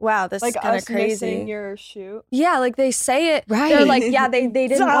wow, this Like is kind of us missing crazy. your shoot. Yeah, like they say it. Right. They're like, yeah, they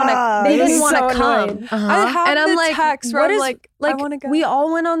didn't want to. They This didn't is want to so come. annoying. I have And I'm the like, text where what I'm is like, I want to go. we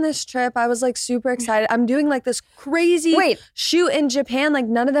all went on this trip. I was like super excited. I'm doing like this crazy shoot in Japan. Like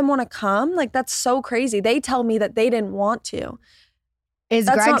none of them want to come. Like that's so crazy. They tell me that they didn't want to. Is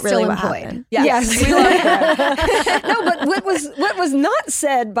That's Greg not really still what employed? happened. Yes. we like that. No, but what was not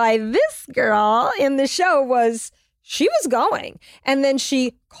said by this girl in the show was she was going. And then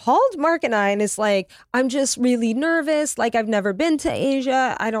she called Mark and I and is like, I'm just really nervous. Like, I've never been to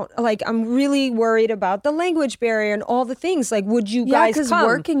Asia. I'm really worried about the language barrier and all the things. Like, would you Yeah, guys because come?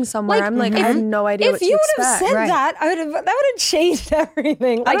 working somewhere, I'm like, I have no idea If what to you would have expect. said that, that would have changed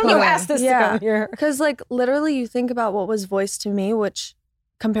everything. Like, you asked us to come here. Because like literally you think about what was voiced to me, which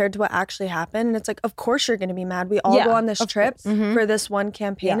compared to what actually happened. And it's like, of course you're going to be mad. We all go on this trip for this one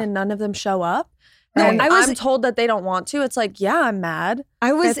campaign and none of them show up. Right. And I'm told that they don't want to. It's like, yeah, I'm mad.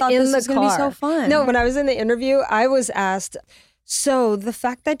 I was thought in this the was car. gonna be so fun. No, when I was in the interview, I was asked, so the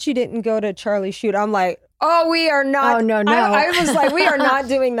fact that you didn't go to Charlie's shoot, I'm like, oh, we are not. Oh, no. I was like, we are not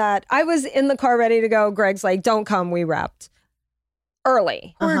doing that. I was in the car ready to go. Greg's like, don't come. We wrapped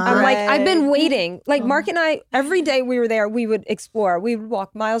early. I'm like, I've been waiting. Like Mark and I, every day we were there, we would explore. We would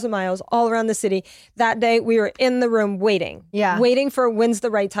walk miles and miles all around the city. That day we were in the room waiting. Yeah. Waiting for when's the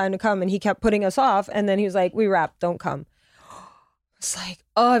right time to come. And he kept putting us off. And then he was like, we wrapped, don't come. It's like,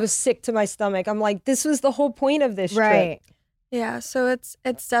 oh, I was sick to my stomach. I'm like, this was the whole point of this trip. Yeah, so it's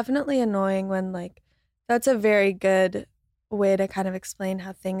definitely annoying when like that's a very good way to kind of explain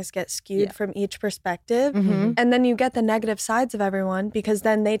how things get skewed from each perspective. And then you get the negative sides of everyone because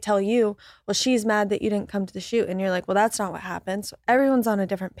then they tell you, well, she's mad that you didn't come to the shoot. And you're like, well, that's not what happened. So everyone's on a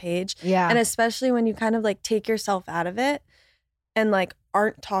different page. Yeah. And especially when you kind of like take yourself out of it and like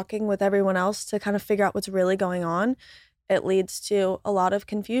aren't talking with everyone else to kind of figure out what's really going on, it leads to a lot of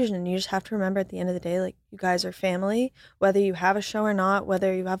confusion. And you just have to remember at the end of the day, like you guys are family, whether you have a show or not,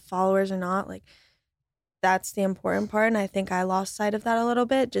 whether you have followers or not, like that's the important part. And I think I lost sight of that a little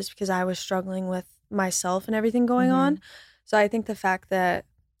bit just because I was struggling with myself and everything going on. So I think the fact that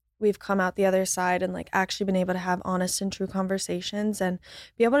we've come out the other side and like actually been able to have honest and true conversations and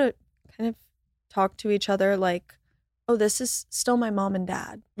be able to kind of talk to each other like, oh, this is still my mom and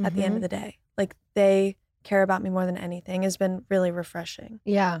dad at the end of the day. Like they care about me more than anything has been really refreshing.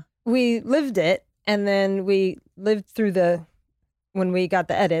 Yeah. We lived it. And then we lived through when we got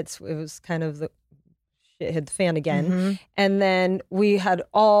the edits, it was kind of the shit hit the fan again. And then we had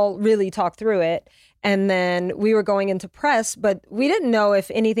all really talked through it. And then we were going into press, but we didn't know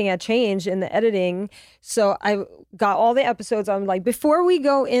if anything had changed in the editing. So I got all the episodes. I'm like, before we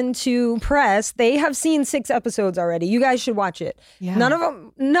go into press, they have seen 6 episodes already. You guys should watch it. Yeah.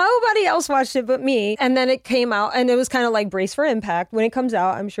 Nobody else watched it but me. And then it came out and it was kind of like brace for impact. When it comes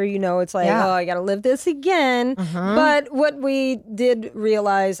out, I'm sure you know, it's like, oh, I got to live this again. But what we did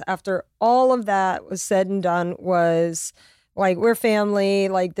realize after all of that was said and done was like, we're family.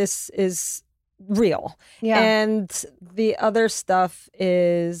 Like this is real. Yeah. And the other stuff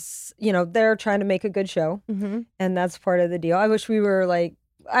is, they're trying to make a good show. And that's part of the deal. I wish we were like,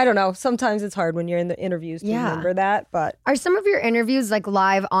 I don't know. Sometimes it's hard when you're in the interviews to remember that, but. Are some of your interviews like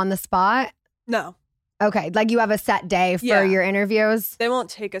live on the spot? No. Okay. Like you have a set day for your interviews? They won't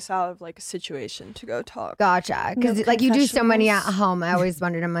take us out of like a situation to go talk. Gotcha. Because like you do so many at home. I always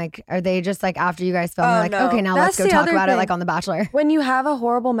wondered, I'm like, are they just like after you guys film, they're like, okay, now let's go talk about it like on The Bachelor? When you have a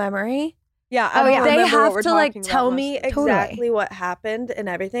horrible memory. Yeah, I don't they remember what have we're to like talking tell about me most of it. exactly what happened and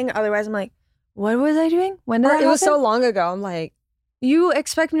everything. Otherwise, I'm like, what was I doing? When did that It was so happen? long ago. I'm like, you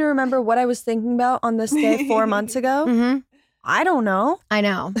expect me to remember what I was thinking about on this day 4 months ago? I don't know. I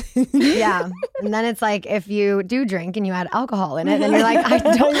know. Yeah. And then it's like if you do drink and you add alcohol in it, then you're like, I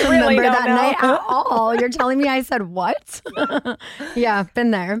don't remember that night at all. You're telling me I said what? Yeah,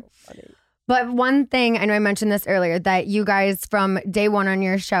 been there. But one thing, I know I mentioned this earlier, that you guys from day one on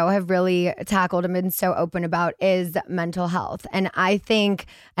your show have really tackled and been so open about is mental health. And I think,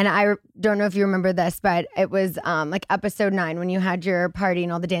 and I don't know if you remember this, but it was like episode 9 when you had your party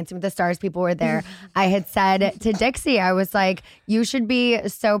and all the Dancing with the Stars people were there. I had said to Dixie, I was like, you should be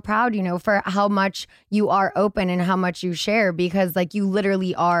so proud, you know, for how much you are open and how much you share, because like you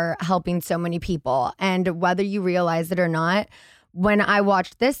literally are helping so many people. And whether you realize it or not, when I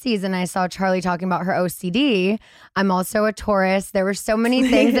watched this season, I saw Charli talking about her OCD. I'm also a Taurus. There were so many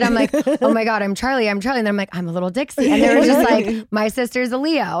things that I'm like, oh my God, I'm Charli. And then I'm like, I'm a little Dixie. And they were just like, my sister's a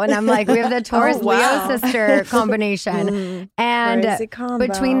Leo. And I'm like, we have the Taurus-Leo sister combination. And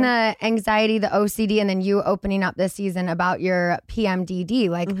between the anxiety, the OCD, and then you opening up this season about your PMDD,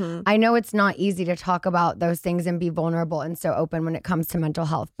 like I know it's not easy to talk about those things and be vulnerable and so open when it comes to mental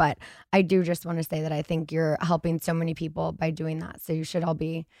health. But I do just want to say that I think you're helping so many people by doing that. So you should all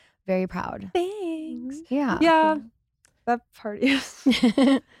be very proud. Thanks. Yeah. Yeah. That party is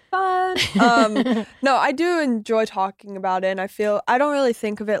fun. No, I do enjoy talking about it. And I don't really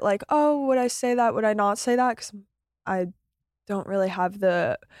think of it like, oh, would I say that? Would I not say that? Because I don't really have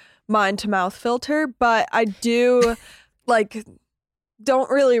the mind to mouth filter. But I do don't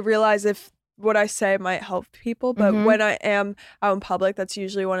really realize if what I say might help people, but when I am out in public, that's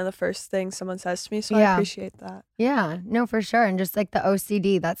usually one of the first things someone says to me. So I appreciate that. Yeah, no, for sure. And just like the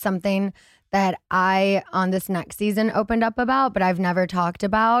OCD, that's something that I, on this next season, opened up about, but I've never talked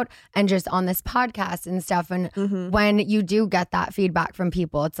about, and just on this podcast and stuff. And when you do get that feedback from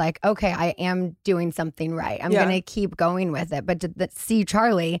people, it's like, okay, I am doing something right. I'm going to keep going with it. But to see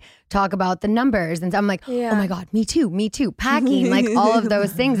Charli talk about the numbers, and I'm like, oh my God, me too, packing, like all of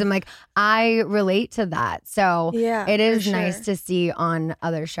those things. I'm like, I relate to that. So it is nice to see on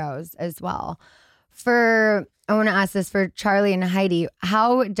other shows as well. I want to ask this for Charli and Heidi.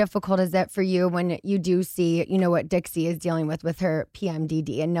 How difficult is it for you when you do see, you know, what Dixie is dealing with her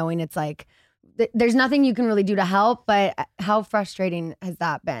PMDD, and knowing it's like, there's nothing you can really do to help, but how frustrating has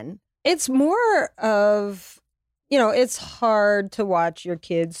that been? It's more of, you know, it's hard to watch your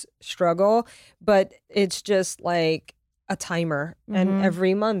kids struggle, but it's just like a timer, and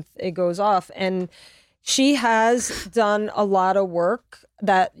every month it goes off. And she has done a lot of work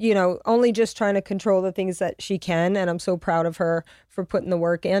that, you know, only just trying to control the things that she can. And I'm so proud of her for putting the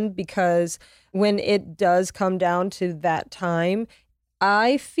work in, because when it does come down to that time,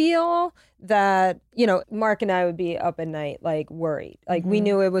 I feel that, you know, Mark and I would be up at night, like worried, like we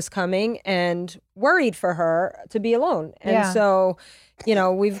knew it was coming and worried for her to be alone. And so, you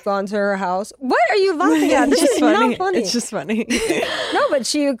know, we've gone to her house. What are you laughing at? This is not funny. It's just funny. No, but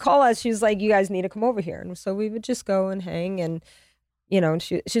she would call us. She was like, you guys need to come over here. And so we would just go and hang. And, you know, and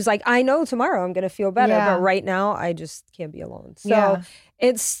she's like, I know tomorrow I'm going to feel better. But right now I just can't be alone. So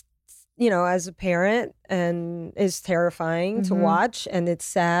it's, you know, as a parent, and is terrifying to watch, and it's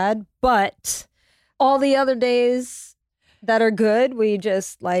sad. But all the other days that are good, we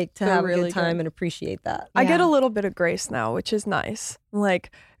just like to have a good time and appreciate that. I get a little bit of grace now, which is nice. Like,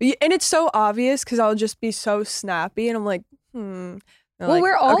 and it's so obvious because I'll just be so snappy, and I'm like, Well, like,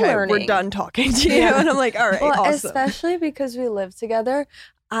 we're all learning. We're done talking to you. And I'm like, all right, awesome. Especially because we live together.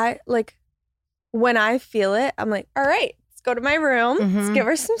 When I feel it, I'm like, all right, let's go to my room. Let's give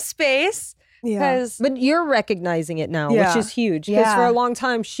her some space. Yeah. But you're recognizing it now, which is huge. Because for a long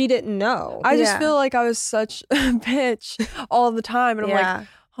time, she didn't know. I just feel like I was such a bitch all the time. And I'm like,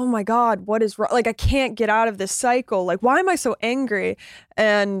 oh my God, what is wrong? Like, I can't get out of this cycle. Like, why am I so angry?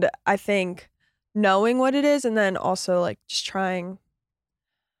 And I think knowing what it is, and then also like just trying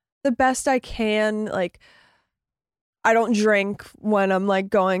the best I can. Like, I don't drink when I'm like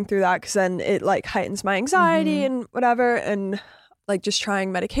going through that, because then it like heightens my anxiety and whatever. And like just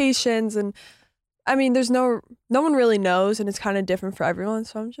trying medications, and I mean, there's no one really knows, and it's kind of different for everyone.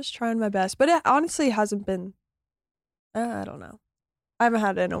 So I'm just trying my best, but it honestly hasn't been. I don't know. I haven't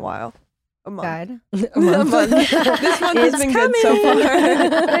had it in a while. A month. A month. This month has been good so far.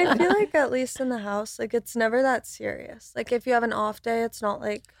 But I feel like at least in the house, like it's never that serious. Like if you have an off day, it's not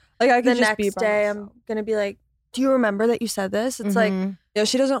like I the could just next day I'm gonna be like, do you remember that you said this? It's like, yeah,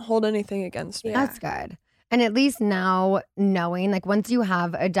 she doesn't hold anything against me. That's good. And at least now knowing, like once you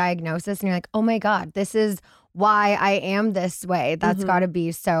have a diagnosis and you're like, oh my God, this is why I am this way, that's got to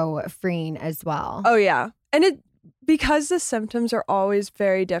be so freeing as well. Oh yeah. And because the symptoms are always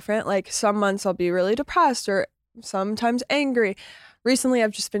very different. Like some months I'll be really depressed or sometimes angry. Recently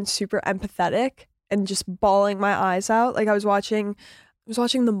I've just been super empathetic and just bawling my eyes out. Like I was watching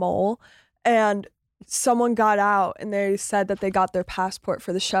The Mole, and someone got out and they said that they got their passport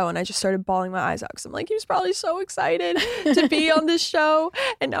for the show, and I just started bawling my eyes out because I'm like, he was probably so excited to be on this show,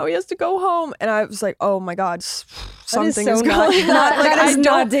 and now he has to go home. And I was like, oh my God, something is going on. That is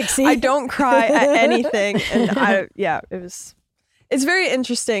not Dixie. I don't cry at anything. And it's very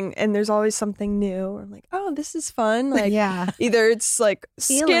interesting, and there's always something new. I'm like, oh, this is fun. Like, either it's like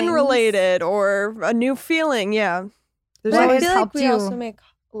skin related or a new feeling. Yeah. There's always helped we also make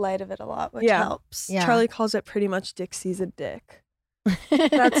light of it a lot, which helps. Yeah. Charli calls it pretty much Dixie's a dick.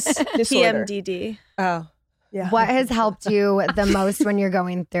 That's PMDD. Oh. Yeah. What has helped you the most when you're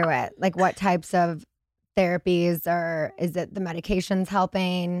going through it? Like what types of therapies, or is it the medications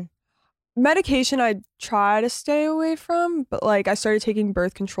helping? Medication I try to stay away from, but like I started taking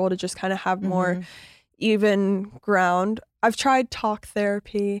birth control to just kind of have more even ground. I've tried talk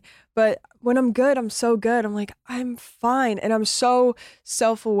therapy, but when I'm good, I'm so good. I'm like, I'm fine. And I'm so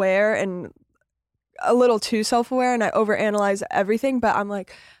self-aware and a little too self-aware, and I overanalyze everything, but I'm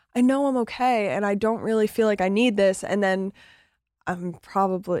like, I know I'm okay and I don't really feel like I need this. And then and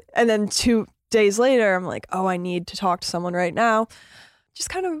then 2 days later, I'm like, oh, I need to talk to someone right now. Just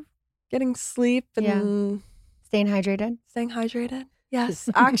kind of getting sleep and staying hydrated. Yes.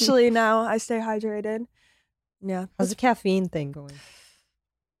 Actually, now I stay hydrated. Yeah. How's the caffeine thing going?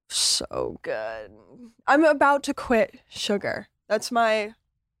 So good. I'm about to quit sugar. That's my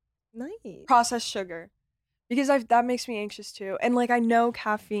processed sugar, because that makes me anxious too. And like I know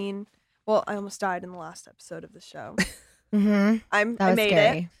caffeine. Well, I almost died in the last episode of the show. I made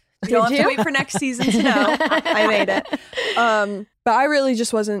scary. it. You don't have to wait for next season to know. I made it. But I really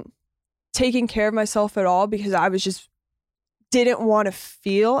just wasn't taking care of myself at all, because I was just didn't want to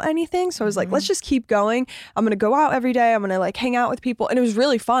feel anything. So I was like, let's just keep going. I'm going to go out every day. I'm going to like hang out with people. And it was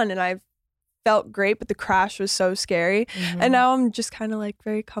really fun. And I felt great, but the crash was so scary. And now I'm just kind of like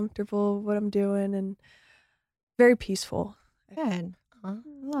very comfortable with what I'm doing and very peaceful. Good. I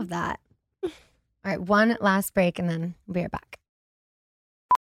love that. All right. One last break and then we'll be right back.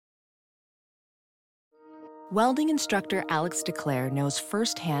 Welding instructor Alex DeClaire knows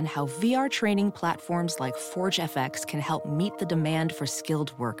firsthand how VR training platforms like ForgeFX can help meet the demand for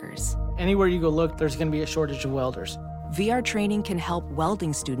skilled workers. Anywhere you go look, there's going to be a shortage of welders. VR training can help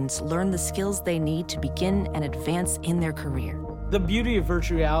welding students learn the skills they need to begin and advance in their career. The beauty of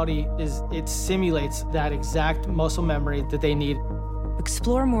virtual reality is it simulates that exact muscle memory that they need.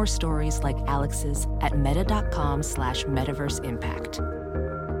 Explore more stories like Alex's at meta.com/metaverseimpact.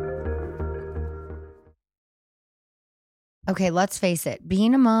 Okay, let's face it.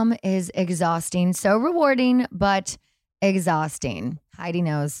 Being a mom is exhausting. So rewarding, but exhausting. Heidi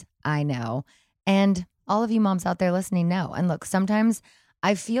knows, I know. And all of you moms out there listening know. And look, sometimes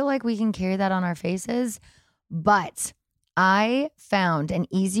I feel like we can carry that on our faces, but I found an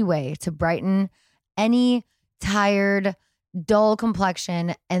easy way to brighten any tired, dull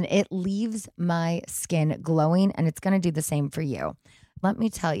complexion, and it leaves my skin glowing, and it's going to do the same for you. Let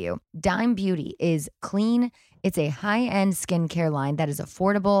me tell you, Dime Beauty is clean. It's a high-end skincare line that is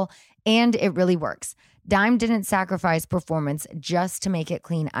affordable, and it really works. Dime didn't sacrifice performance just to make it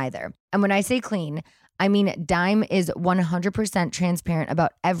clean either. And when I say clean, I mean Dime is 100% transparent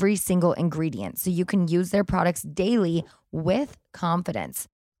about every single ingredient, so you can use their products daily with confidence.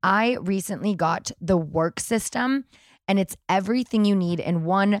 I recently got the Work System, and it's everything you need in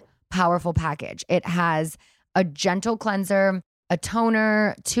one powerful package. It has a gentle cleanser, a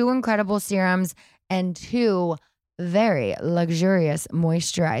toner, 2 incredible serums, and 2 very luxurious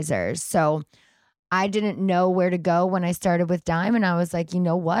moisturizers. So I didn't know where to go when I started with Dime, and I was like, you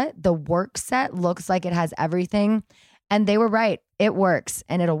know what? The Work Set looks like it has everything. And they were right. It works,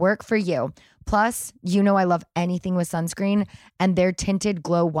 and it'll work for you. Plus, you know I love anything with sunscreen, and their Tinted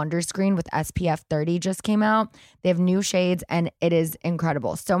Glow Wonder Screen with SPF 30 just came out. They have new shades, and it is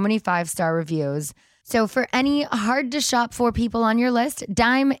incredible. So many 5-star reviews. So for any hard to shop for people on your list,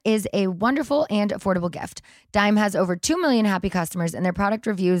 Dime is a wonderful and affordable gift. Dime has over 2 million happy customers, and their product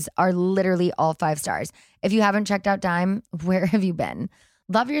reviews are literally all 5 stars. If you haven't checked out Dime, where have you been?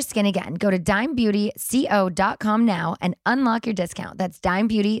 Love your skin again. Go to dimebeautyco.com now and unlock your discount. That's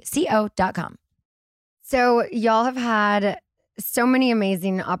dimebeautyco.com. So y'all have had so many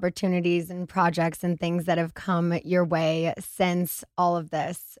amazing opportunities and projects and things that have come your way since all of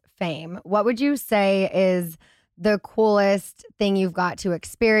this fame. What would you say is the coolest thing you've got to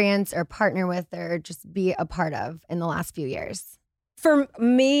experience or partner with or just be a part of in the last few years? For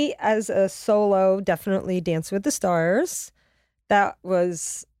me as a solo, definitely Dance with the Stars. That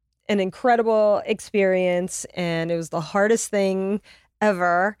was an incredible experience, and it was the hardest thing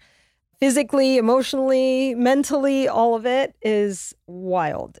ever. physically, emotionally, mentally, all of it is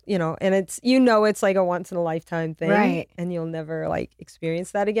wild, and it's like a once in a lifetime thing, right? And you'll never like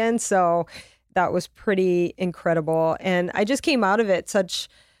experience that again. So that was pretty incredible. And I just came out of it such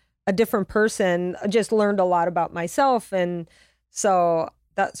a different person. I just learned a lot about myself. And so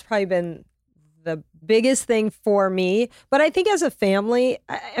that's probably been the biggest thing for me. But I think as a family,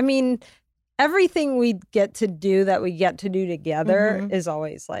 I mean, everything we get to do together is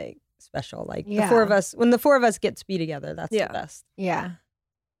always like special. Like the four of us, when the four of us get to be together, that's the best. Yeah.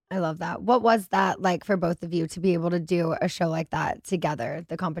 I love that. What was that like for both of you to be able to do a show like that together?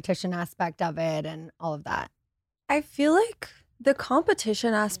 The competition aspect of it and all of that. I feel like the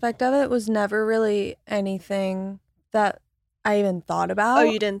competition aspect of it was never really anything that I even thought about. Oh,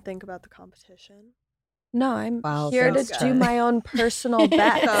 you didn't think about the competition? No, I'm here to do my own personal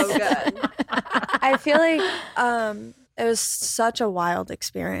best. So good. I feel like it was such a wild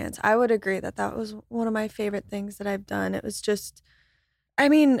experience. I would agree that was one of my favorite things that I've done. It was just, I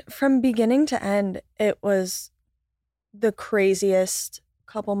mean, from beginning to end, it was the craziest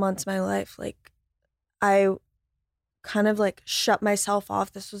couple months of my life. Like, I kind of like shut myself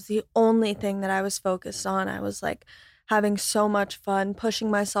off. This was the only thing that I was focused on. I was like having so much fun,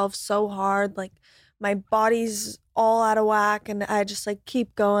 pushing myself so hard. Like, my body's all out of whack and I just like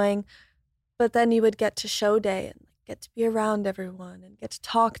keep going. But then you would get to show day and get to be around everyone and get to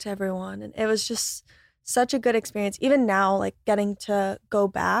talk to everyone. And it was just such a good experience. Even now, like getting to go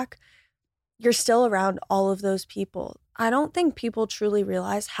back, you're still around all of those people. I don't think people truly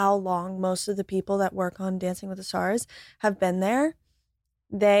realize how long most of the people that work on Dancing with the Stars have been there.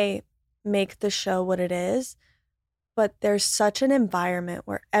 They make the show what it is, but there's such an environment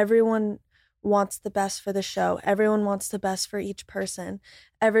where everyone wants the best for the show. Everyone wants the best for each person.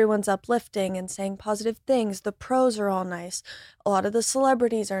 Everyone's uplifting and saying positive things. The pros are all nice. A lot of the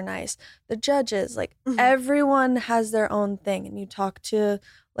celebrities are nice. The judges, like everyone has their own thing. And you talk to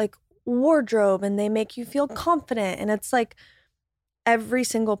like wardrobe and they make you feel confident. And it's like every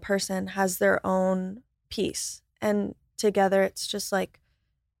single person has their own piece. And together it's just like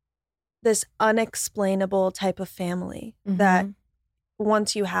this unexplainable type of family that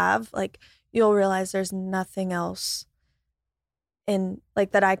once you have, like, you'll realize there's nothing else in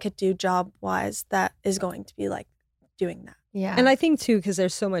like that I could do job wise that is going to be like doing that. Yeah. And I think too, because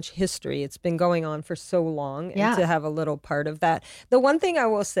there's so much history, it's been going on for so long, and to have a little part of that. The one thing I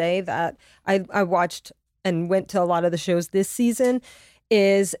will say that I watched and went to a lot of the shows this season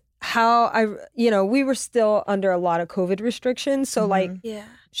is how we were still under a lot of COVID restrictions. So like,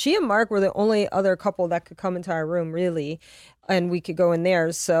 she and Mark were the only other couple that could come into our room really, and we could go in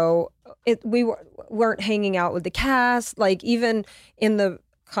there. So we weren't hanging out with the cast. Like even in the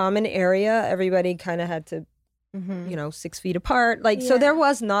common area, everybody kind of had to, 6 feet apart. Like, so there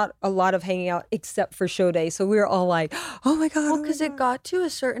was not a lot of hanging out except for show day. So we were all like, oh my God. Well, because it got to a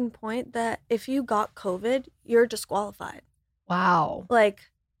certain point that if you got COVID, you're disqualified. Wow. Like,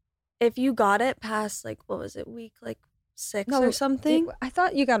 if you got it past, like, what was it, week, like, 6 or something? I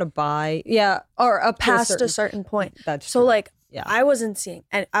thought you got to buy, or past a certain point. That's so, true. like, I wasn't seeing,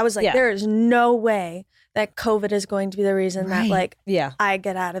 and I was like, there is no way that COVID is going to be the reason that, like, I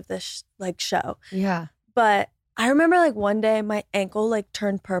get out of this, like, show. Yeah. But I remember, like, one day my ankle, like,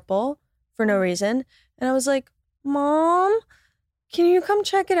 turned purple for no reason, and I was like, Mom, can you come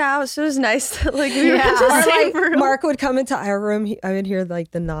check it out? So it was nice that like we were in the same room. Mark would come into our room. I would hear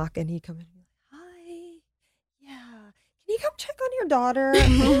like the knock, and he'd come in and be like, "Hi, can you come check on your daughter?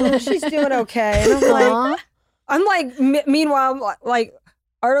 She's doing okay." And I'm like, meanwhile, like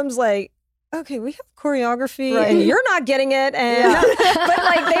Artem's like, "Okay, we have choreography, and you're not getting it." And but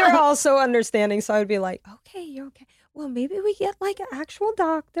like they were all so understanding. So I would be like, "Okay, you're okay. Well, maybe we get like an actual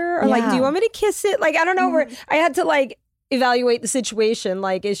doctor, or like, do you want me to kiss it? Like, I don't know." Where I had to like evaluate the situation.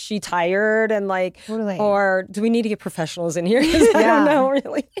 Like, is she tired? And like, or do we need to get professionals in here? I don't know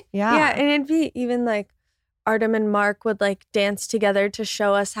really. Yeah. And it'd be even like Artem and Mark would like dance together to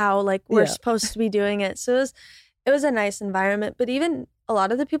show us how like we're supposed to be doing it. So it was a nice environment. But even a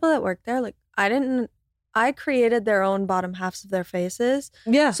lot of the people that worked there, like I created their own bottom halves of their faces.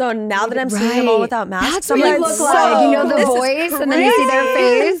 Yeah. So now that I'm seeing them all without masks, that's what you look like. You know the voice, and then you see their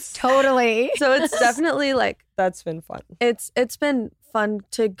face. Totally. So it's definitely like that's been fun. It's been fun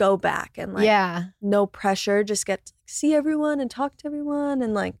to go back and like no pressure, just get to see everyone and talk to everyone,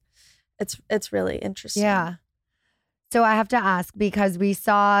 and like it's really interesting. Yeah. So I have to ask, because we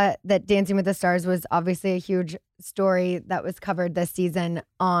saw that Dancing with the Stars was obviously a huge story that was covered this season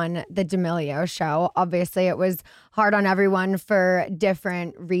on the D'Amelio show. Obviously, it was hard on everyone for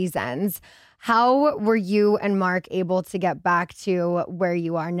different reasons. How were you and Mark able to get back to where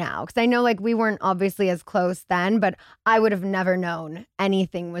you are now? Because I know like we weren't obviously as close then, but I would have never known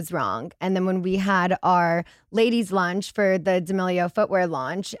anything was wrong. And then when we had our ladies' lunch for the D'Amelio footwear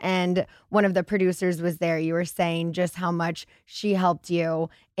launch and one of the producers was there, you were saying just how much she helped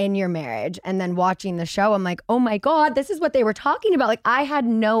you in your marriage. And then watching the show, I'm like, oh my God, this is what they were talking about. Like I had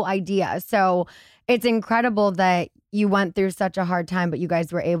no idea. So it's incredible that you went through such a hard time, but you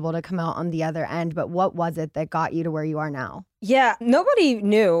guys were able to come out on the other end. But what was it that got you to where you are now? Yeah, nobody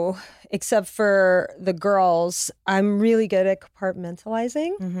knew except for the girls. I'm really good at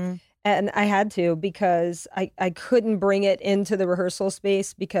compartmentalizing. Mm-hmm. And I had to because I couldn't bring it into the rehearsal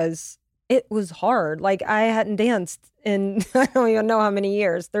space because it was hard. Like I hadn't danced in, I don't even know how many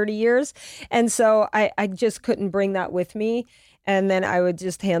years, 30 years. And so I just couldn't bring that with me. And then I would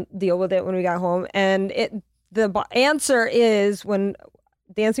just deal with it when we got home. And the answer is when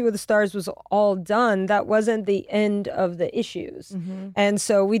Dancing with the Stars was all done, that wasn't the end of the issues. Mm-hmm. And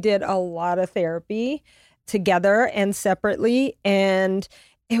so we did a lot of therapy together and separately. And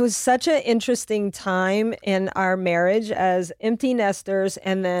it was such an interesting time in our marriage as empty nesters.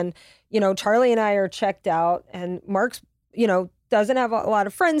 And then, Charli and I are checked out and Mark's, doesn't have a lot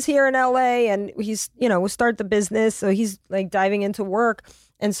of friends here in LA and he's, we start the business. So he's like diving into work.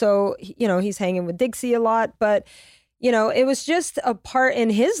 And so, he's hanging with Dixie a lot, but, it was just a part in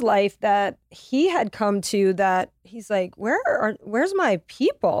his life that he had come to that he's like, where's my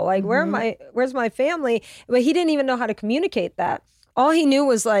people? Like, where's my family? But he didn't even know how to communicate that. All he knew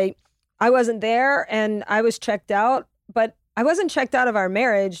was like, I wasn't there and I was checked out, but I wasn't checked out of our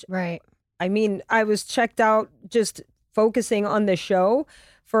marriage. Right. I mean, I was checked out just focusing on the show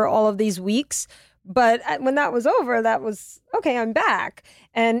for all of these weeks. But when that was over, that was, okay, I'm back.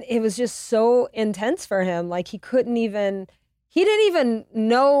 And it was just so intense for him. Like he didn't even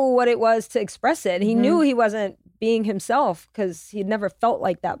know what it was to express it. He knew he wasn't being himself because he'd never felt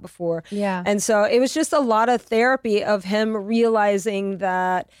like that before. Yeah. And so it was just a lot of therapy of him realizing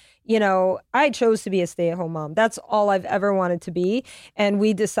that, I chose to be a stay-at-home mom. That's all I've ever wanted to be. And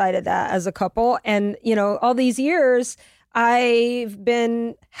we decided that as a couple. And, all these years, I've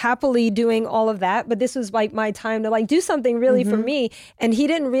been happily doing all of that, but this was like my time to like do something really for me. And he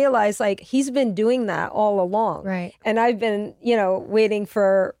didn't realize like he's been doing that all along. Right. And I've been, waiting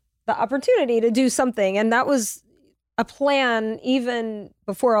for the opportunity to do something. And that was a plan even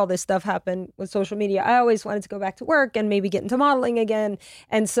before all this stuff happened with social media. I always wanted to go back to work and maybe get into modeling again.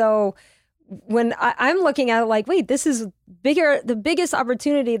 And so when I'm looking at it like, wait, this is the biggest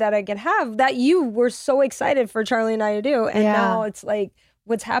opportunity that I can have that you were so excited for Charli and I to do. And now it's like,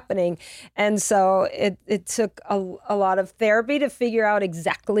 what's happening? And so it took a lot of therapy to figure out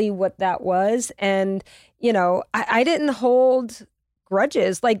exactly what that was. And, I didn't hold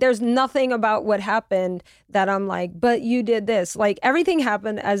grudges. Like there's nothing about what happened that I'm like, but you did this. Like everything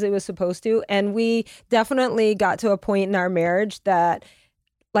happened as it was supposed to. And we definitely got to a point in our marriage that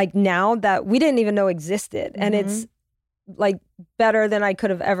like now that we didn't even know existed. And it's like better than I could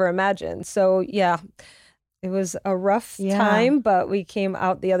have ever imagined. So yeah, it was a rough time, but we came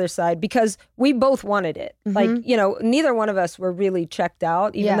out the other side because we both wanted it. Like, neither one of us were really checked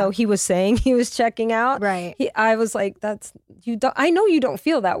out, even though he was saying he was checking out. Right. I was like, I know you don't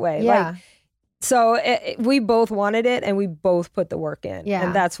feel that way. Yeah. Like, so we both wanted it and we both put the work in. Yeah.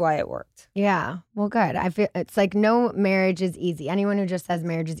 And that's why it worked. Yeah. Well, good. I feel it's like no marriage is easy. Anyone who just says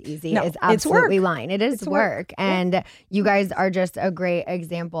marriage is easy No, is absolutely it's work. lying. It is It's work. And you guys are just a great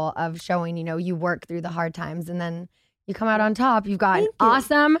example of showing, you work through the hard times and then you come out on top. You've got an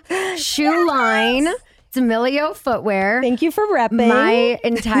awesome shoe line. D'Amelio footwear. Thank you for repping. My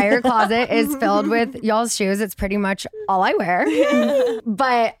entire closet is filled with y'all's shoes. It's pretty much all I wear.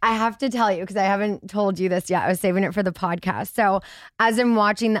 But I have to tell you, because I haven't told you this yet. I was saving it for the podcast. So as I'm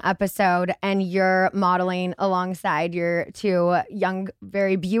watching the episode and you're modeling alongside your two young,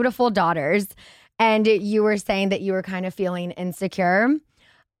 very beautiful daughters, and you were saying that you were kind of feeling insecure,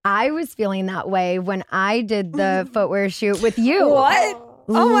 I was feeling that way when I did the footwear shoot with you. What?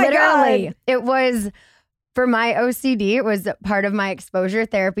 Oh my Literally. God. It was... For my OCD, it was part of my exposure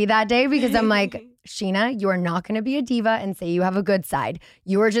therapy that day because I'm like, Sheena, you are not going to be a diva and say you have a good side.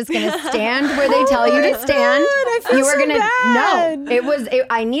 You are just going to stand where they tell you to stand. I feel You are so gonna bad. No.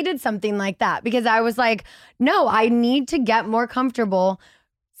 I needed something like that because I was like, no, I need to get more comfortable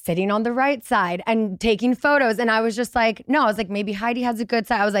sitting on the right side and taking photos. And I was just like, no, I was like, maybe Heidi has a good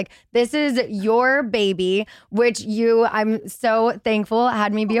side. I was like, this is your baby, which I'm so thankful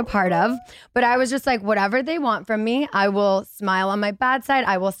had me be a part of. But I was just like, whatever they want from me, I will smile on my bad side.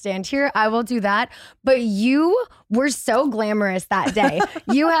 I will stand here. I will do that. But you were so glamorous that day.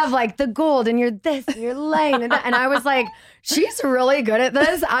 You have like the gold and you're this and you're laying and that. And I was like, she's really good at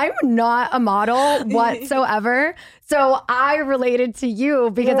this. I'm not a model whatsoever. So I related to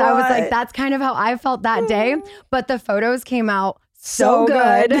you because I was like, that's kind of how I felt that day. But the photos came out so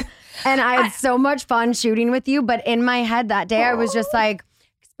good. And I had so much fun shooting with you. But in my head that day, I was just like,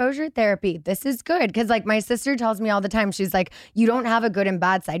 exposure therapy, this is good. Because like my sister tells me all the time, she's like, you don't have a good and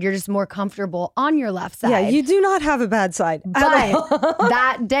bad side. You're just more comfortable on your left side. Yeah, you do not have a bad side. But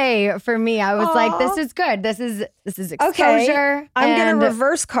that day for me, I was like, this is good. This is exposure. Okay. I'm going to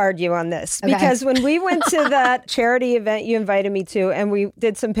reverse card you on this. Because when we went to that charity event you invited me to and we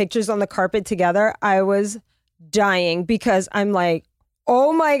did some pictures on the carpet together, I was dying because I'm like,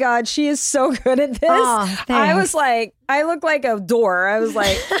 oh my God, she is so good at this. I was like, I look like a door. I was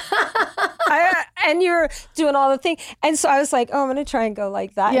like, and you're doing all the thing. And so I was like, oh, I'm going to try and go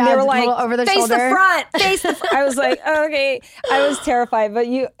like that. Yeah, and they were like, over the face shoulder. the front, face the front. I was like, okay. I was terrified. But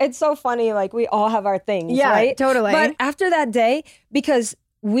it's so funny. Like we all have our things, right? Totally. But after that day, because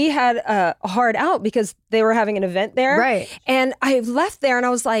we had a hard out because they were having an event there. Right. And I left there and I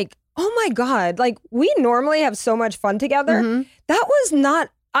was like, oh my God, like we normally have so much fun together. Mm-hmm. That was not,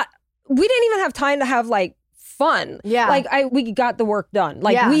 we didn't even have time to have like fun. Yeah. Like we got the work done.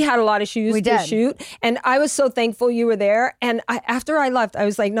 Like we had a lot of shoes to shoot. And I was so thankful you were there. And after I left, I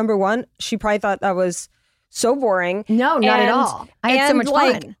was like, number one, she probably thought that was so boring. No, not at all. I had so much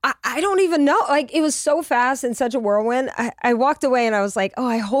fun. I don't even know. Like it was so fast and such a whirlwind. I walked away and I was like, oh,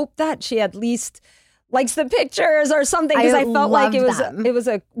 I hope that she at least likes the pictures or something because I felt like it was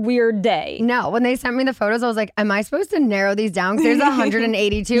a weird day. No, when they sent me the photos, I was like, am I supposed to narrow these down? Because there's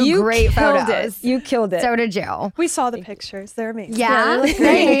 182 great photos. You killed it. So did you. We saw the pictures. They're amazing. Yeah, really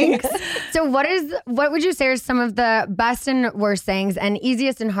thanks. So what would you say are some of the best and worst things and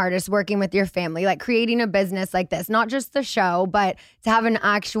easiest and hardest working with your family? Like creating a business like this, not just the show, but to have an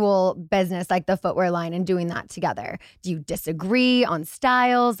actual business like the footwear line and doing that together. Do you disagree on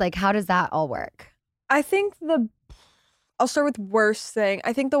styles? Like how does that all work? I think I'll start with worst thing.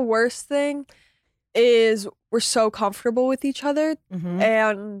 I think the worst thing is we're so comfortable with each other. Mm-hmm.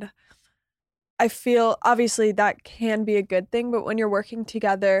 And I feel obviously that can be a good thing, but when you're working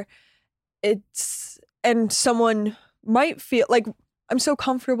together, and someone might feel like I'm so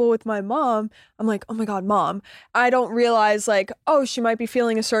comfortable with my mom. I'm like, oh my God, mom. I don't realize like, oh, she might be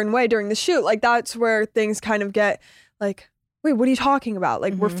feeling a certain way during the shoot. Like that's where things kind of get like, wait, what are you talking about?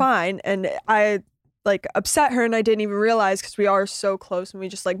 Like we're fine. And I like upset her and I didn't even realize because we are so close and we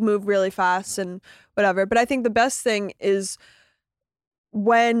just like move really fast and whatever. But I think the best thing is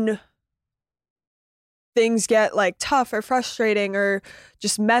when things get like tough or frustrating or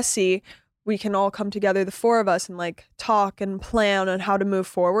just messy, we can all come together, the four of us, and like talk and plan on how to move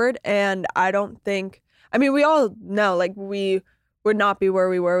forward. And I don't think, I mean, we all know like we would not be where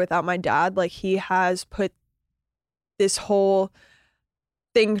we were without my dad. Like he has put this whole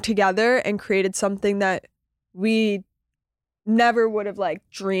thing together and created something that we never would have like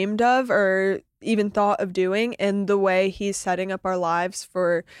dreamed of or even thought of doing. And the way he's setting up our lives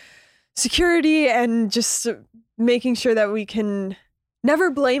for security and just making sure that we can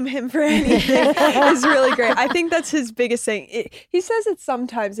never blame him for anything is really great. I think that's his biggest thing. He says it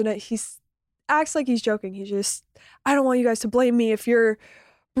sometimes and he acts like he's joking. He's just, I don't want you guys to blame me if you're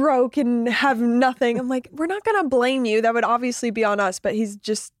broke and have nothing. I'm like, we're not gonna blame you. That would obviously be on us, but he's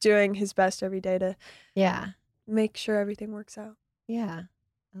just doing his best every day to make sure everything works out. Yeah,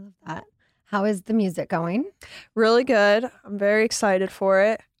 I love that. How is the music going? Really good. I'm very excited for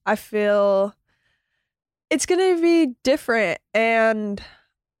it. I feel it's gonna be different and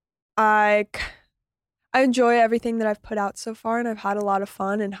I enjoy everything that I've put out so far and I've had a lot of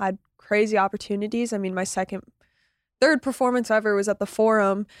fun and had crazy opportunities. I mean, my third performance ever was at the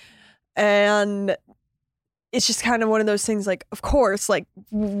Forum and it's just kind of one of those things like, of course, like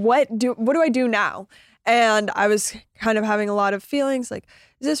what do I do now? And I was kind of having a lot of feelings like,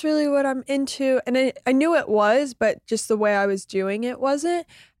 is this really what I'm into? And I knew it was, but just the way I was doing it wasn't.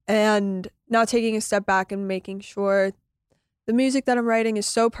 And now taking a step back and making sure the music that I'm writing is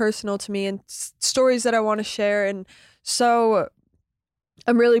so personal to me and stories that I want to share. And so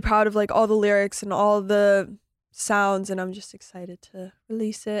I'm really proud of like all the lyrics and all the sounds, and I'm just excited to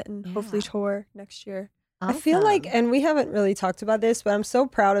release it and hopefully tour next year. Awesome. I feel like, and we haven't really talked about this, but I'm so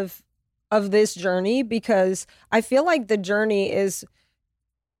proud of this journey because I feel like the journey is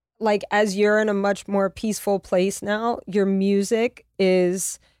like as you're in a much more peaceful place now, your music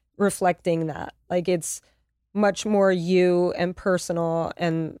is reflecting that. Like it's much more you and personal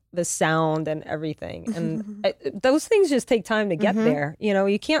and the sound and everything. And those things just take time to get there. You know,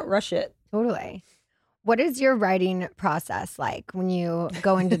 you can't rush it. Totally. What is your writing process like when you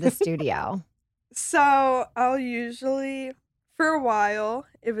go into the studio? So I'll usually, for a while,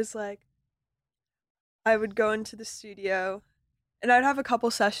 it was like I would go into the studio and I'd have a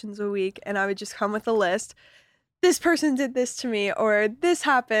couple sessions a week and I would just come with a list. This person did this to me or this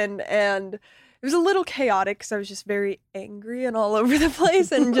happened, and it was a little chaotic because I was just very angry and all over the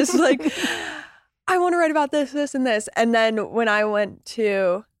place and just like, I want to write about this, this, and this. And then when I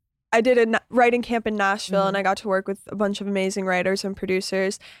did a writing camp in Nashville and I got to work with a bunch of amazing writers and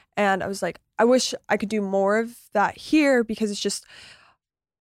producers. And I was like, I wish I could do more of that here, because it's just,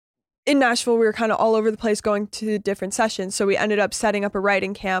 in Nashville, we were kind of all over the place going to different sessions. So we ended up setting up a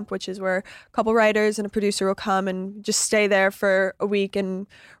writing camp, which is where a couple writers and a producer will come and just stay there for a week and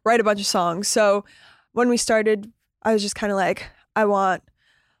write a bunch of songs. So when we started, I was just kind of like, I want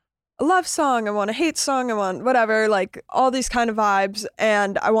a love song, I want a hate song, I want whatever, like all these kind of vibes.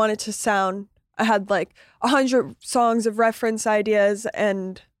 And I wanted to sound, I had like 100 songs of reference ideas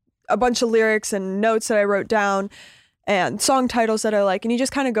and a bunch of lyrics and notes that I wrote down and song titles that I like, and you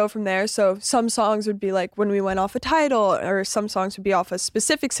just kind of go from there. So some songs would be like when we went off a title, or some songs would be off a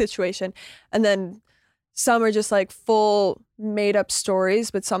specific situation, and then some are just like full made up stories,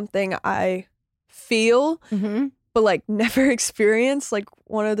 but something I feel but like never experienced. Like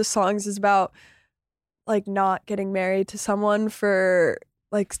one of the songs is about like not getting married to someone for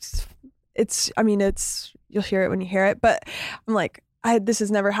like, it's you'll hear it when you hear it, but I'm like, this has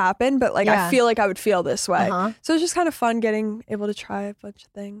never happened, but like I feel like I would feel this way. So it's just kind of fun getting able to try a bunch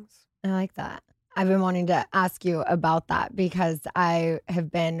of things. I like that. I've been wanting to ask you about that because I have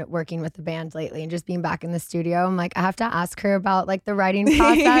been working with the band lately and just being back in the studio. I'm like, I have to ask her about like the writing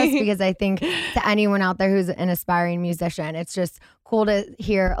process because I think to anyone out there who's an aspiring musician, it's just cool to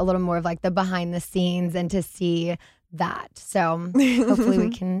hear a little more of like the behind the scenes and to see that. So hopefully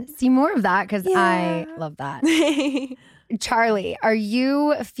we can see more of that because I love that. Charli, are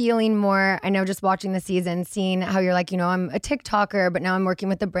you feeling more, I know just watching the season, seeing how you're like, I'm a TikToker, but now I'm working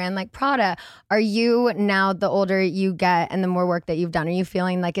with a brand like Prada. Are you, now the older you get and the more work that you've done, are you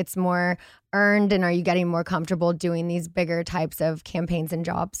feeling like it's more earned, and are you getting more comfortable doing these bigger types of campaigns and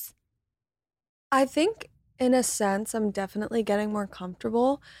jobs? I think in a sense, I'm definitely getting more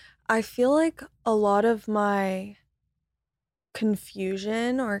comfortable. I feel like a lot of my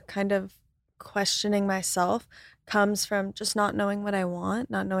confusion or kind of questioning myself comes from just not knowing what I want,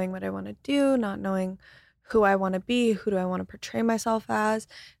 not knowing what I want to do, not knowing who I want to be, who do I want to portray myself as.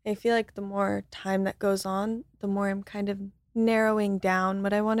 And I feel like the more time that goes on, the more I'm kind of narrowing down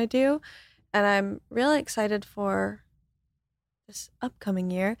what I want to do. And I'm really excited for this upcoming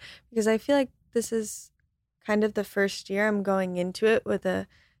year because I feel like this is kind of the first year I'm going into it with a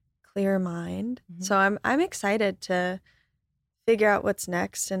clear mind. So I'm excited to figure out what's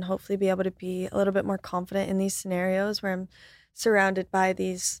next and hopefully be able to be a little bit more confident in these scenarios where I'm surrounded by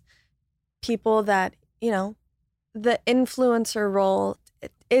these people that, the influencer role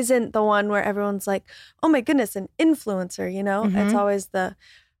isn't the one where everyone's like, oh my goodness, an influencer, It's always the,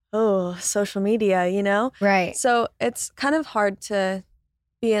 social media, Right. So it's kind of hard to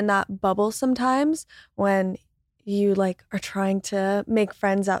be in that bubble sometimes when you like are trying to make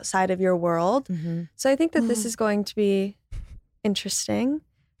friends outside of your world. So I think that this is going to be interesting,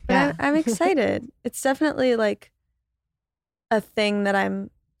 but I'm excited. It's definitely like a thing that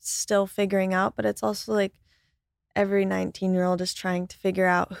I'm still figuring out, but it's also like every 19-year-old is trying to figure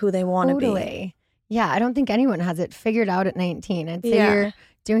out who they want to be. Yeah, I don't think anyone has it figured out at 19. I'd say you're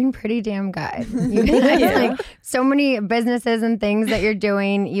doing pretty damn good. You have like so many businesses and things that you're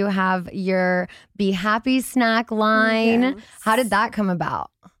doing. You have your Be Happy snack line. Yes. How did that come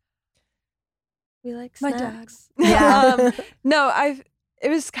about? We like my snacks. Dad. Yeah. No, it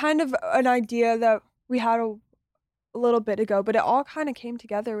was kind of an idea that we had a little bit ago, but it all kind of came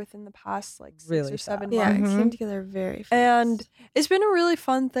together within the past like 6 or 7 months. Yeah, it came together very fast. And it's been a really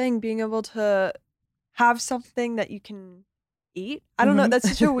fun thing being able to have something that you can eat. I don't know, that's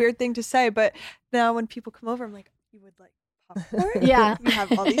such a weird thing to say, but now when people come over, I'm like, you would like popcorn? Yeah. We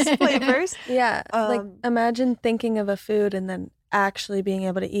have all these flavors. Yeah. Like imagine thinking of a food and then actually being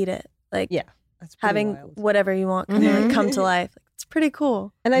able to eat it. Like that's having wild. whatever you want come to life. It's pretty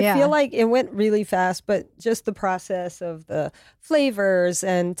cool. And I feel like it went really fast, but just the process of the flavors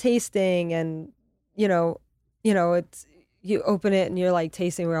and tasting and, it's, you open it and you're like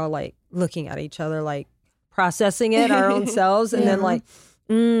tasting, we're all like looking at each other, like processing it our own selves. And then like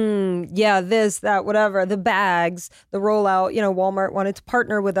yeah, this, that, whatever, the bags, the rollout, Walmart wanted to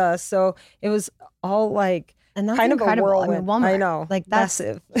partner with us. So it was all like and that's kind incredible. of a whirlwind. Walmart, I know. Like that's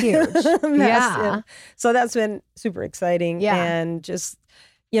massive. huge. Massive. Yeah. So that's been super exciting and just,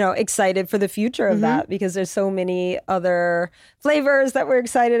 excited for the future of that because there's so many other flavors that we're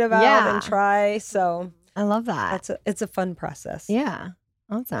excited about and try. So I love that. It's a fun process. Yeah.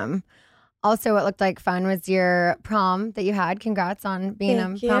 Awesome. Also, what looked like fun was your prom that you had. Congrats on being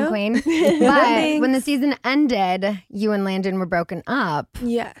Thank a prom you. queen. But when the season ended, you and Landon were broken up.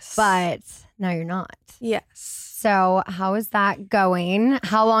 Yes. But now you're not. Yes. So how is that going?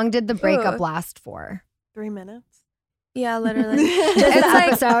 How long did the breakup last for? 3 minutes. Yeah, literally. Just the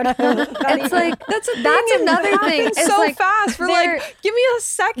episode. It's like that's another thing. It's so like fast. We're like, give me a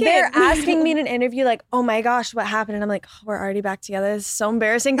second. They're asking me in an interview, like, "Oh my gosh, what happened?" And I'm like, "We're already back together. This is so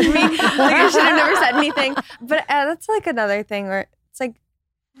embarrassing for me. Like, I should have never said anything." But that's like another thing where it's like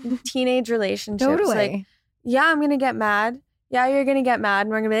teenage relationships. Totally. Like, yeah, I'm gonna get mad. Yeah, you're gonna get mad, and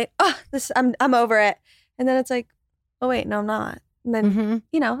we're gonna be like, "Oh, I'm over it." And then it's like, "Oh wait, no, I'm not." And then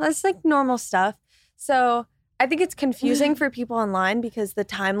that's like normal stuff. So I think it's confusing for people online because the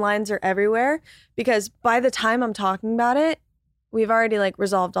timelines are everywhere. Because by the time I'm talking about it, we've already like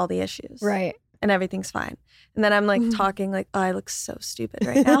resolved all the issues. Right. And everything's fine. And then I'm like talking like, oh, I look so stupid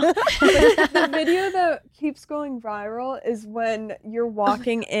right now. The video that keeps going viral is when you're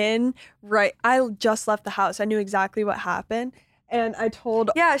walking in, right? I just left the house. I knew exactly what happened. And I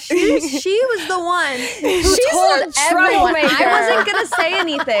told... Yeah, she was the one who She's told a everyone. troublemaker. I wasn't going to say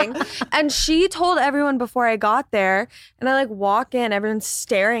anything. And she told everyone before I got there. And I like walk in, everyone's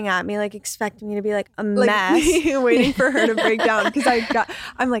staring at me, like expecting me to be like a mess. Waiting for her to break down. Because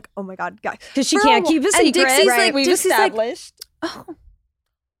I'm like, oh my God, guys. Because she can't keep a secret. Dixie's right? like, We've established. Oh,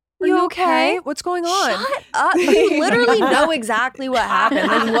 Are you okay? What's going on? Shut up. You literally know exactly what happened.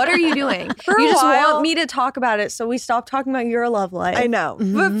 Like, what are you doing? You just want me to talk about it, so we stopped talking about your love life. I know.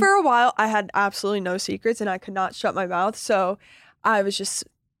 But for a while, I had absolutely no secrets and I could not shut my mouth. So I was just,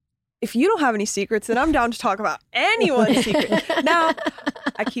 if you don't have any secrets, then I'm down to talk about anyone's secret. Now,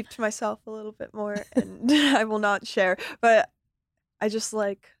 I keep to myself a little bit more and I will not share. But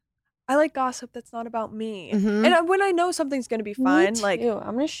I like gossip that's not about me. And when I know something's going to be fine, like...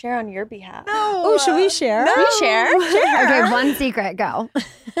 I'm going to share on your behalf. No. Oh, should we share? No. We share? Okay, one secret, go.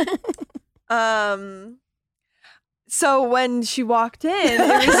 So when she walked in,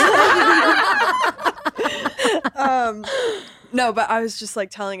 it was no, but I was just like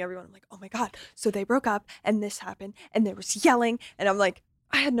telling everyone, I'm like, oh my God, so they broke up and this happened and there was yelling and I'm like,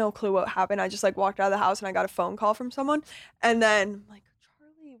 I had no clue what happened. I just like walked out of the house and I got a phone call from someone and then I'm like,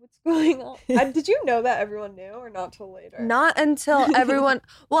 Charli, what's going on? Did you know that everyone knew or not till later? Not until everyone...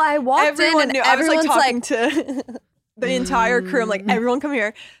 Well, I walked in and knew. everyone's I was like talking to the entire crew. I'm like, everyone come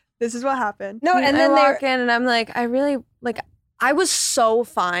here. This is what happened. No, and I then walk in and I'm like, I was so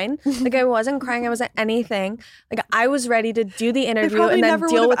fine. Like, I wasn't crying. I wasn't anything. Like, I was ready to do the interview and then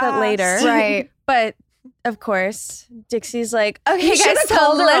deal with it later. Right. But, of course, Dixie's like, okay, You should guys, have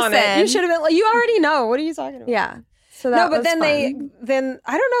told her on it. listen. You should have been like, you already know. What are you talking about? Yeah. So that no, but was then fun.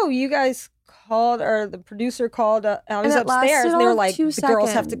 I don't know, you guys called or the producer called. I was it upstairs and they were lasted all like, 2 the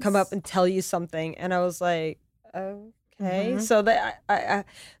girls have to come seconds. up and tell you something. And I was like, okay. So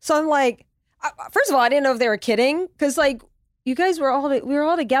so I'm like, first of all, I didn't know if they were kidding because like, you guys we were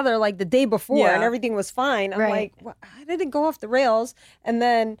all together like the day before and everything was fine. I'm like, how did it go off the rails? And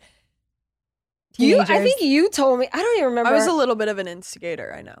then I think you told me, I don't even remember. I was a little bit of an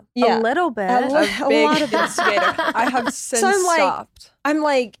instigator, I know. Yeah. A little bit. A big lot of instigator. I have since stopped. I'm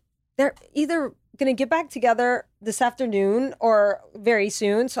like, they're either gonna get back together this afternoon or very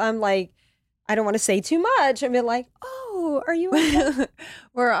soon. So I'm like, I don't want to say too much. I'm like, oh, are you okay?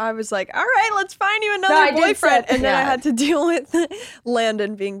 Where I was like, all right, let's find you another boyfriend. And then I had to deal with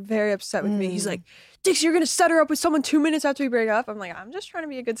Landon being very upset with me. He's like, Dixie, you're going to set her up with someone 2 minutes after we break up. I'm like, I'm just trying to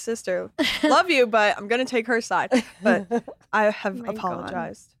be a good sister. Love you, but I'm going to take her side. But I have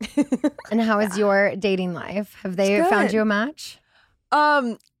apologized. And how is your dating life? Have they found you a match?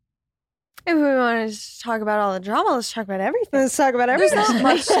 If we want to talk about all the drama, let's talk about everything. Let's talk about everything. There's not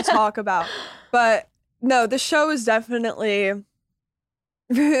much to talk about. But no, the show is definitely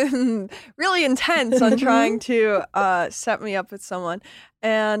really intense on trying to set me up with someone.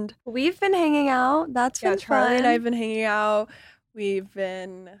 And we've been hanging out. That's been fun. Charli and I have been hanging out. We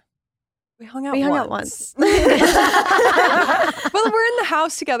hung out once. Well, we're in the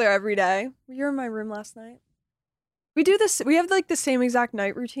house together every day. You were in my room last night. We do this. We have like the same exact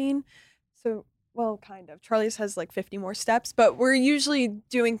night routine. So Well, kind of. Charli's has like 50 more steps, but we're usually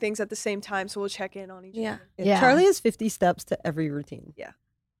doing things at the same time, so we'll check in on each other. Yeah. Charli has 50 steps to every routine. Yeah.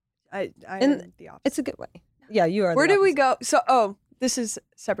 I And am the opposite. it's a good way. Yeah, you are. Where did we go? So, this is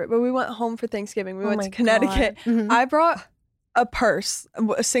separate, but we went home for Thanksgiving. We went to Connecticut. I brought a purse,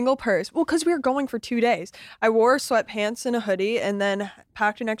 a single purse. Well, because we were going for 2 days. I wore sweatpants and a hoodie and then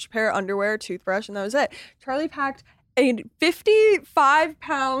packed an extra pair of underwear, toothbrush, and that was it. Charli packed a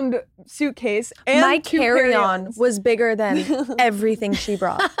 55-pound suitcase and my 2 carry-on carry-ons. was bigger than everything she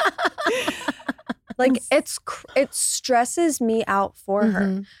brought. Like it stresses me out for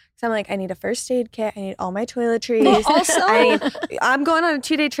her. So I'm like, I need a first aid kit. I need all my toiletries. But also, I'm going on a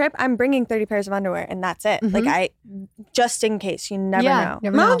 2-day trip. I'm bringing 30 pairs of underwear, and that's it. Like just in case, you never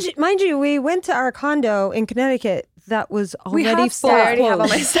know. Mind you, we went to our condo in Connecticut that was already full. I already have all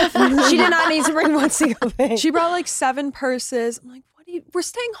my stuff. She did not need to bring one single thing. She brought like 7 purses. I'm like, we're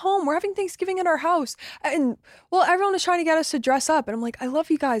staying home. We're having Thanksgiving at our house. And well, everyone is trying to get us to dress up. And I'm like, I love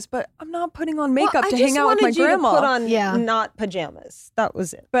you guys, but I'm not putting on makeup to hang out with my grandma. Put on not pajamas. That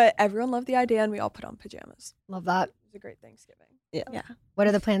was it. But everyone loved the idea and we all put on pajamas. Love that. It was a great Thanksgiving. Yeah. What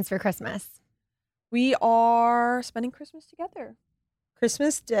are the plans for Christmas? We are spending Christmas together.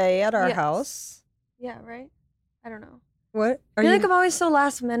 Christmas Day at our house. Yeah, right? I don't know. What? I feel like I'm always so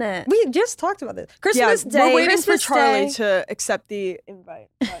last minute. We just talked about this. Christmas Day. We're waiting Christmas for Charli Day. to accept the invite.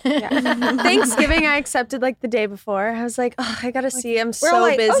 Thanksgiving, I accepted like the day before. I was like, oh, I gotta see. I'm We're so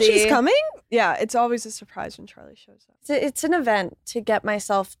like, busy. oh, she's coming? Yeah, it's always a surprise when Charli shows up. It's an event to get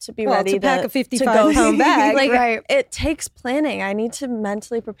myself to be Well, ready to pack a to 55-pound bag. Like, it takes planning. I need to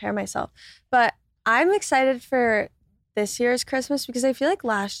mentally prepare myself. But I'm excited for this year's Christmas because I feel like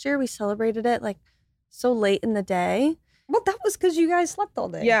last year we celebrated it like so late in the day. Well, that was because you guys slept all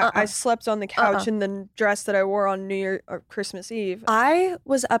day. Yeah, I slept on the couch in the dress that I wore on New Year or Christmas Eve. I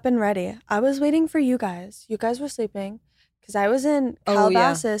was up and ready. I was waiting for you guys. You guys were sleeping because I was in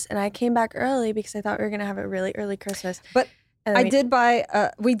Calabasas and I came back early because I thought we were going to have a really early Christmas. But I did buy,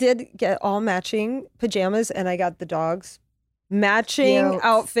 we did get all matching pajamas and I got the dogs matching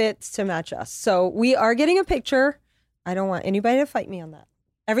outfits to match us. So we are getting a picture. I don't want anybody to fight me on that.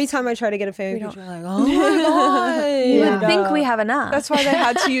 Every time I try to get a family picture, I'm like, oh my God. You would think we have enough. That's why they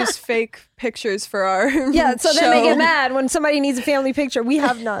had to use fake pictures for our so then they get mad when somebody needs a family picture. We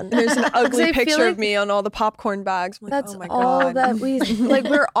have none. There's an ugly picture of me on all the popcorn bags. I'm like, that's oh my all God. that we like.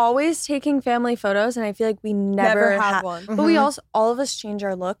 We're always taking family photos, and I feel like we never have one. But we also, all of us change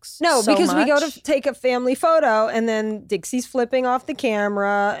our looks. No, so because we go much. to take a family photo, and then Dixie's flipping off the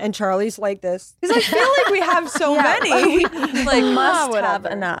camera, and Charli's like this. Because I feel like we have so many. Like must have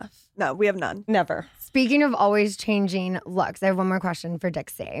enough. No, we have none. Never. Speaking of always changing looks, I have one more question for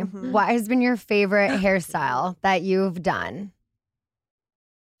Dixie. What has been your favorite hairstyle that you've done?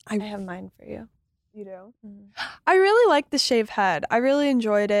 I have mine for you. You do? I really like the shaved head. I really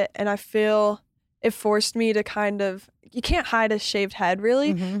enjoyed it, and I feel it forced me to kind of, you can't hide a shaved head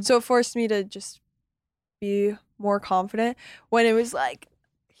really, so it forced me to just be more confident. When it was like,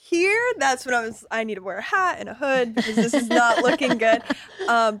 here, that's when I need to wear a hat and a hood because this is not looking good.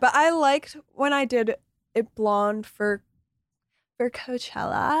 But I liked when I did it blonde for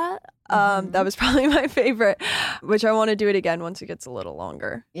Coachella. That was probably my favorite, which I want to do it again once it gets a little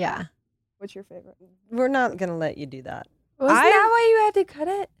longer. Yeah. What's your favorite? We're not going to let you do that. Wasn't that why you had to cut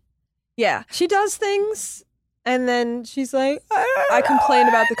it? Yeah. She does things, and then she's like, I complain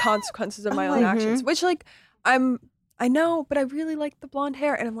about the consequences of my own actions, which like I know, but I really like the blonde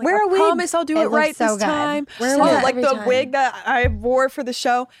hair, and I'm like, I promise I'll do it right this time. Like the wig that I wore for the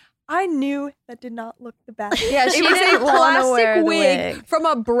show, I knew that did not look the best. Yeah, she it was didn't a wanna wear plastic the wig wig. from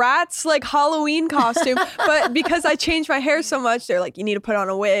a Bratz like Halloween costume, but because I changed my hair so much, they're like, you need to put on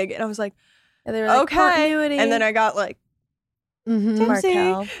a wig, and I was like, they were like, okay, continuity. and then I got like,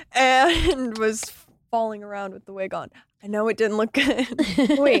 Markel. and was falling around with the wig on. I know it didn't look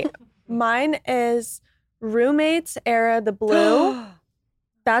good. Wait, mine is Roommates era, the blue.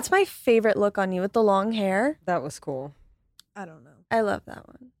 That's my favorite look on you with the long hair. That was cool. I don't know. I love that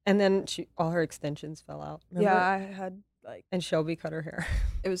one. And then all her extensions fell out. Remember? Yeah, I had like, and Shelby cut her hair.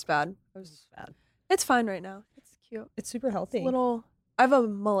 It was bad. It was bad. It's fine right now. It's cute. It's super healthy. I have a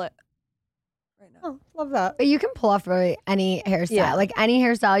mullet right now. Oh, love that. But you can pull off really any hairstyle. Yeah. Like any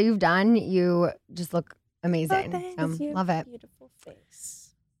hairstyle you've done, you just look amazing. thanks. So, love it. Beautiful face.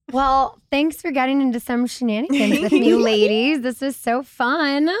 Well, thanks for getting into some shenanigans with me, ladies. This was so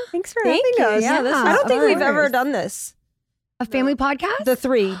fun. Thanks for Thank having you. us. Yeah, I don't think we've ever course. done this. A family podcast? The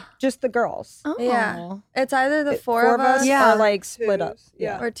 3, just the girls. Oh. Yeah. It's either the four of us or like split up.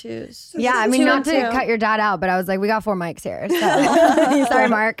 or 2s. Yeah, I mean, not to cut your dad out, but I was like, we got 4 mics here. So. Sorry,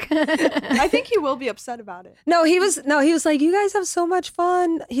 Mark. I think he will be upset about it. No, he was like, you guys have so much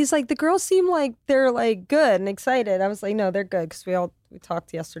fun. He's like, the girls seem like they're like good and excited. I was like, no, they're good because we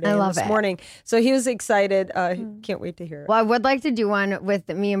talked yesterday and this morning. So he was excited. Can't wait to hear it. Well, I would like to do one with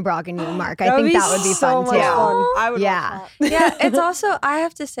me and Brock and you and Mark. I think that would be so fun too. I would yeah. Yeah, it's also, I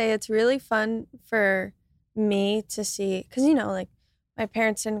have to say, it's really fun for me to see, because, you know, like, my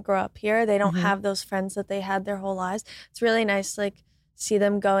parents didn't grow up here. They don't have those friends that they had their whole lives. It's really nice to, like, see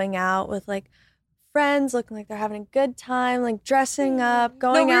them going out with, like, friends, looking like they're having a good time, like, dressing up,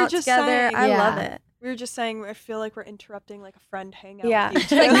 going out together. I love it. We were just saying, I feel like we're interrupting like a friend hangout. Yeah.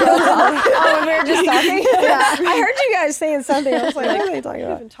 With you we were just talking. I heard you guys saying something. I was like, what are they talking We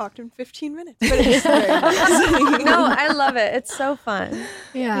about? haven't talked in 15 minutes. But it's very nice. No, I love it. It's so fun.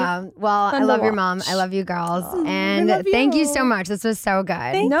 Yeah. Well, I love your mom. I love you girls. And thank you so much. This was so good.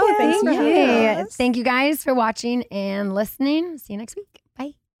 Thanks for having us. Thank you guys for watching and listening. See you next week.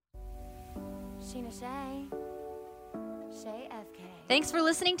 Bye. Sheena Shea. Shea FK. Thanks for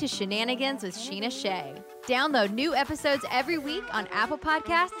listening to Shenanigans with Sheena Shea. Download new episodes every week on Apple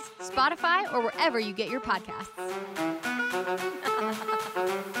Podcasts, Spotify, or wherever you get your podcasts.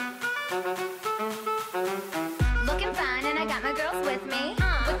 Looking fine and I got my girls with me.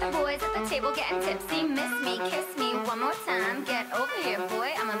 With the boys at the table getting tipsy. Miss me, kiss me one more time. Get over here,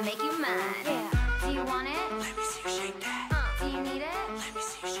 boy, I'ma make you mine. Yeah. Do you want it? Let me see you shake that. Do you need it? Let me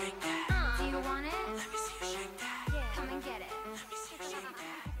see you shake that. Do you want it? Let me see you shake that. Yeah. Come and get it. Let me see you shake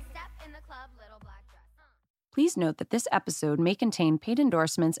that. Step in the club, little black dress. Please note that this episode may contain paid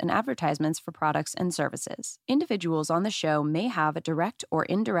endorsements and advertisements for products and services. Individuals on the show may have a direct or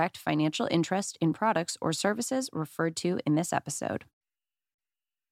indirect financial interest in products or services referred to in this episode.